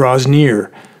 the end draws near.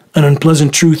 An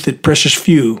unpleasant truth that precious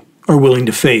few are willing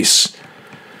to face.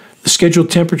 The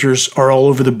scheduled temperatures are all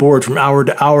over the board from hour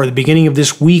to hour. The beginning of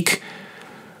this week,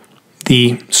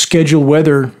 the scheduled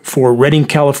weather for Redding,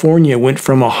 California went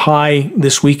from a high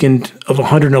this weekend of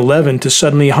 111 to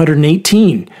suddenly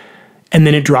 118. And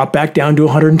then it dropped back down to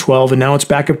 112, and now it's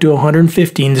back up to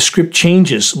 115. The script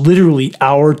changes literally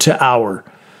hour to hour.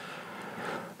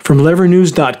 From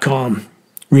levernews.com,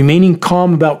 remaining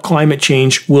calm about climate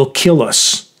change will kill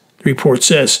us, the report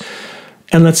says.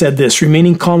 And let's add this,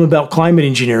 remaining calm about climate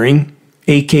engineering,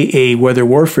 aka weather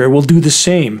warfare, will do the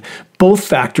same. Both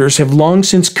factors have long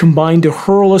since combined to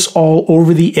hurl us all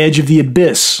over the edge of the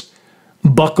abyss.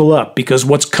 Buckle up, because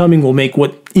what's coming will make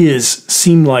what is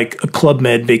seem like a Club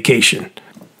Med vacation.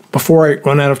 Before I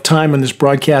run out of time on this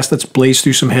broadcast, let's blaze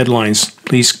through some headlines.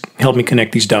 Please help me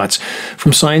connect these dots.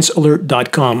 From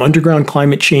ScienceAlert.com, underground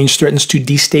climate change threatens to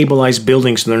destabilize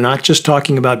buildings. And they're not just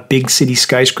talking about big city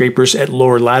skyscrapers at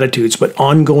lower latitudes, but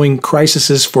ongoing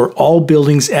crises for all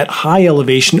buildings at high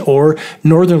elevation or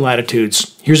northern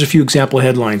latitudes. Here's a few example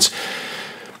headlines.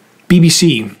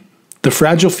 BBC, the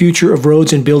fragile future of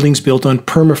roads and buildings built on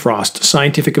permafrost.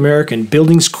 Scientific American,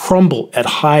 buildings crumble at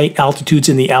high altitudes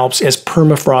in the Alps as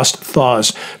permafrost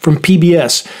thaws. From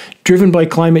PBS, driven by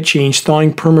climate change,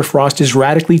 thawing permafrost is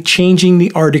radically changing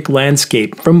the Arctic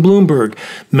landscape. From Bloomberg,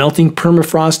 melting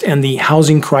permafrost and the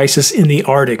housing crisis in the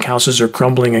Arctic. Houses are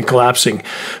crumbling and collapsing.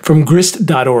 From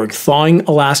grist.org, thawing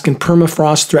Alaskan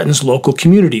permafrost threatens local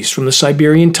communities. From the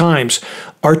Siberian Times,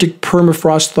 Arctic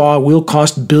permafrost thaw will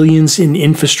cost billions in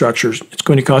infrastructure. It's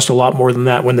going to cost a lot more than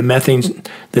that when the methane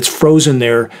that's frozen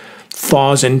there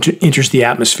thaws and enters the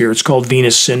atmosphere. It's called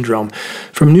Venus syndrome.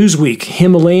 From Newsweek,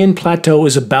 Himalayan plateau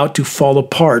is about to fall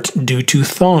apart due to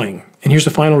thawing. And here's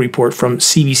the final report from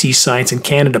CBC Science in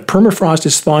Canada. Permafrost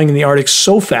is thawing in the Arctic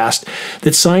so fast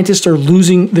that scientists are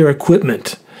losing their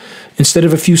equipment. Instead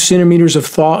of a few centimeters of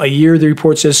thaw a year, the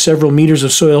report says several meters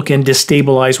of soil can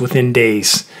destabilize within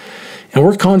days. And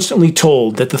we're constantly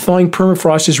told that the thawing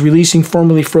permafrost is releasing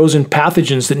formerly frozen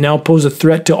pathogens that now pose a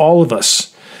threat to all of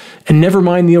us. And never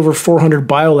mind the over 400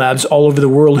 biolabs all over the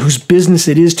world whose business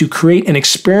it is to create and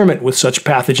experiment with such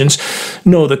pathogens.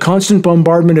 No, the constant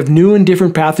bombardment of new and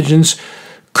different pathogens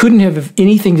couldn't have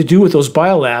anything to do with those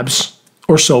biolabs,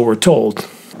 or so we're told.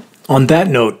 On that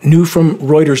note, new from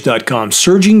Reuters.com,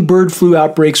 surging bird flu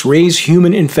outbreaks raise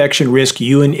human infection risk,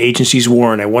 UN agencies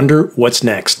warn. I wonder what's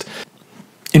next.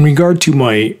 In regard to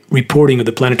my reporting of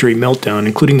the planetary meltdown,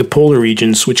 including the polar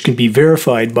regions, which can be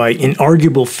verified by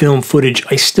inarguable film footage,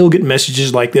 I still get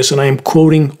messages like this, and I am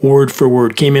quoting word for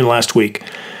word. Came in last week.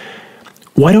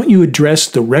 Why don't you address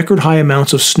the record high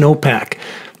amounts of snowpack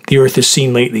the Earth has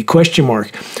seen lately? ?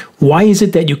 Why is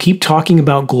it that you keep talking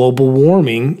about global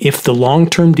warming if the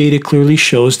long-term data clearly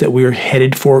shows that we are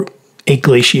headed for a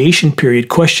glaciation period? ?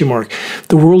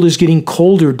 The world is getting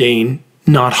colder, Dane,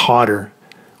 not hotter.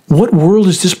 What world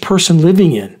is this person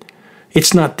living in?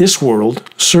 It's not this world,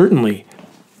 certainly.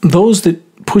 Those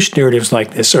that push narratives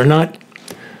like this are not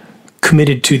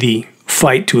committed to the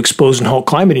fight to expose and halt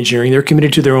climate engineering. They're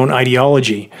committed to their own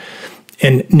ideology.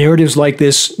 And narratives like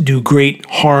this do great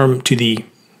harm to the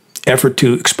effort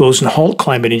to expose and halt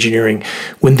climate engineering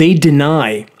when they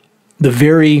deny the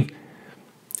very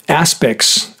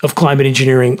aspects of climate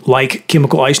engineering, like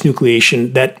chemical ice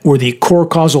nucleation, that were the core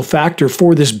causal factor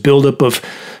for this buildup of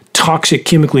toxic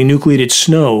chemically nucleated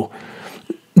snow.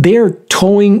 They are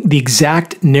towing the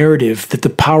exact narrative that the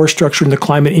power structure and the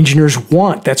climate engineers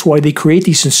want. That's why they create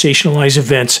these sensationalized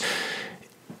events.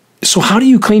 So how do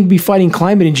you claim to be fighting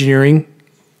climate engineering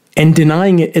and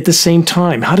denying it at the same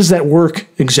time? How does that work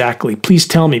exactly? Please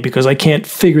tell me, because I can't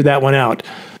figure that one out.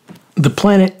 The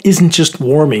planet isn't just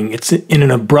warming. It's in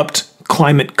an abrupt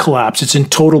climate collapse. It's in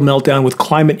total meltdown, with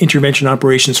climate intervention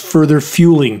operations further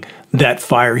fueling that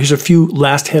fire. Here's a few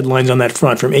last headlines on that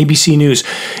front. From ABC News,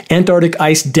 Antarctic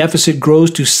ice deficit grows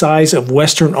to size of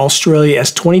Western Australia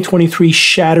as 2023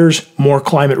 shatters more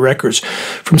climate records.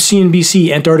 From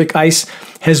CNBC, Antarctic ice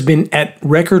has been at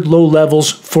record low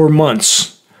levels for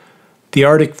months. The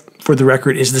Arctic, for the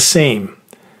record, is the same.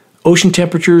 Ocean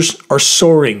temperatures are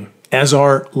soaring, as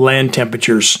are land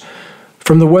temperatures.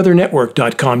 From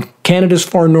theweathernetwork.com, Canada's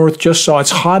far north just saw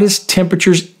its hottest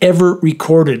temperatures ever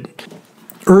recorded.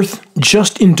 Earth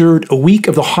just endured a week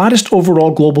of the hottest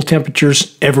overall global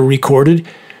temperatures ever recorded.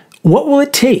 What will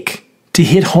it take to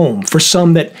hit home for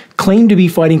some that claim to be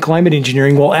fighting climate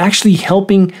engineering while actually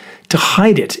helping to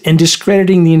hide it and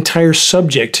discrediting the entire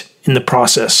subject in the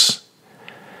process?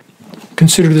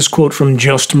 Consider this quote from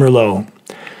Just Merlot.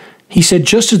 He said,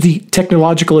 just as the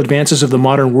technological advances of the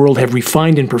modern world have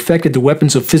refined and perfected the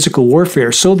weapons of physical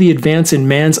warfare, so the advance in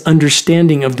man's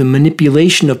understanding of the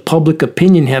manipulation of public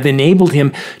opinion have enabled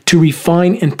him to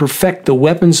refine and perfect the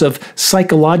weapons of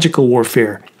psychological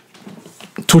warfare.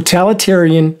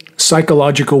 Totalitarian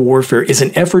psychological warfare is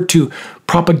an effort to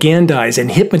propagandize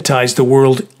and hypnotize the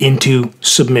world into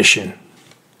submission.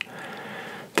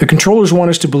 The controllers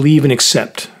want us to believe and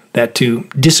accept that to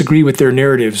disagree with their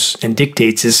narratives and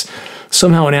dictates is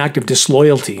somehow an act of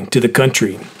disloyalty to the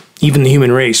country, even the human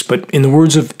race. But in the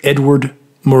words of Edward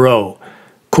Moreau,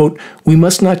 quote, "We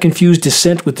must not confuse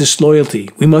dissent with disloyalty.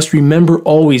 We must remember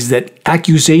always that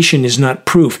accusation is not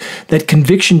proof, that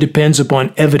conviction depends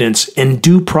upon evidence and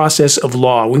due process of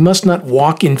law. We must not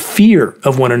walk in fear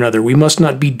of one another. We must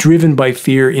not be driven by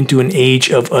fear into an age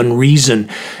of unreason.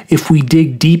 If we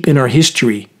dig deep in our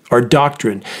history, our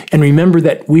doctrine, and remember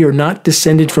that we are not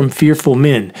descended from fearful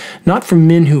men, not from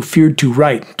men who feared to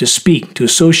write, to speak, to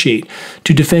associate,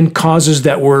 to defend causes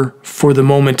that were, for the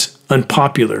moment,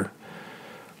 unpopular.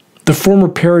 The former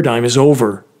paradigm is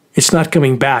over. It's not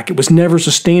coming back. It was never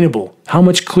sustainable. How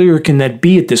much clearer can that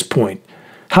be at this point?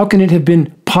 How can it have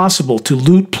been possible to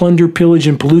loot, plunder, pillage,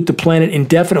 and pollute the planet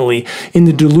indefinitely in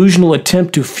the delusional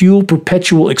attempt to fuel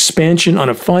perpetual expansion on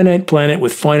a finite planet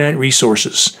with finite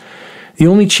resources? The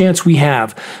only chance we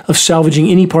have of salvaging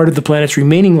any part of the planet's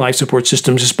remaining life support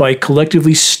systems is by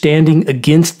collectively standing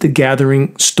against the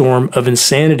gathering storm of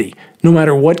insanity, no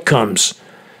matter what comes.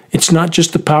 It's not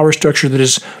just the power structure that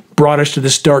has brought us to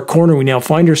this dark corner we now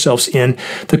find ourselves in.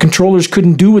 The controllers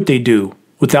couldn't do what they do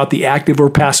without the active or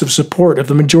passive support of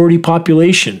the majority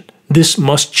population. This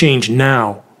must change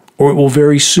now, or it will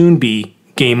very soon be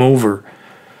game over.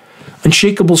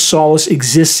 Unshakable solace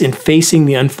exists in facing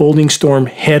the unfolding storm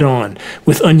head-on,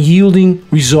 with unyielding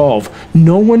resolve.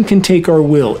 No one can take our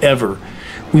will, ever.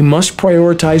 We must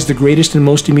prioritize the greatest and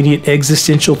most immediate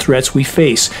existential threats we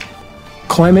face.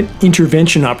 Climate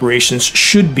intervention operations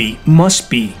should be, must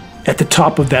be, at the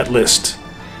top of that list.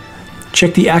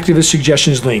 Check the activist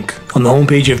suggestions link on the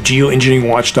homepage of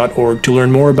geoengineeringwatch.org to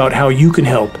learn more about how you can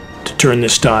help to turn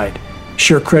this tide.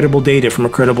 Share credible data from a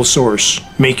credible source.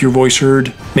 Make your voice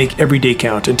heard. Make every day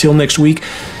count. Until next week,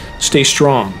 stay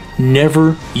strong.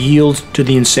 Never yield to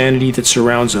the insanity that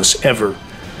surrounds us, ever.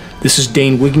 This is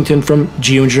Dane Wigington from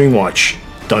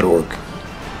geoengineeringwatch.org.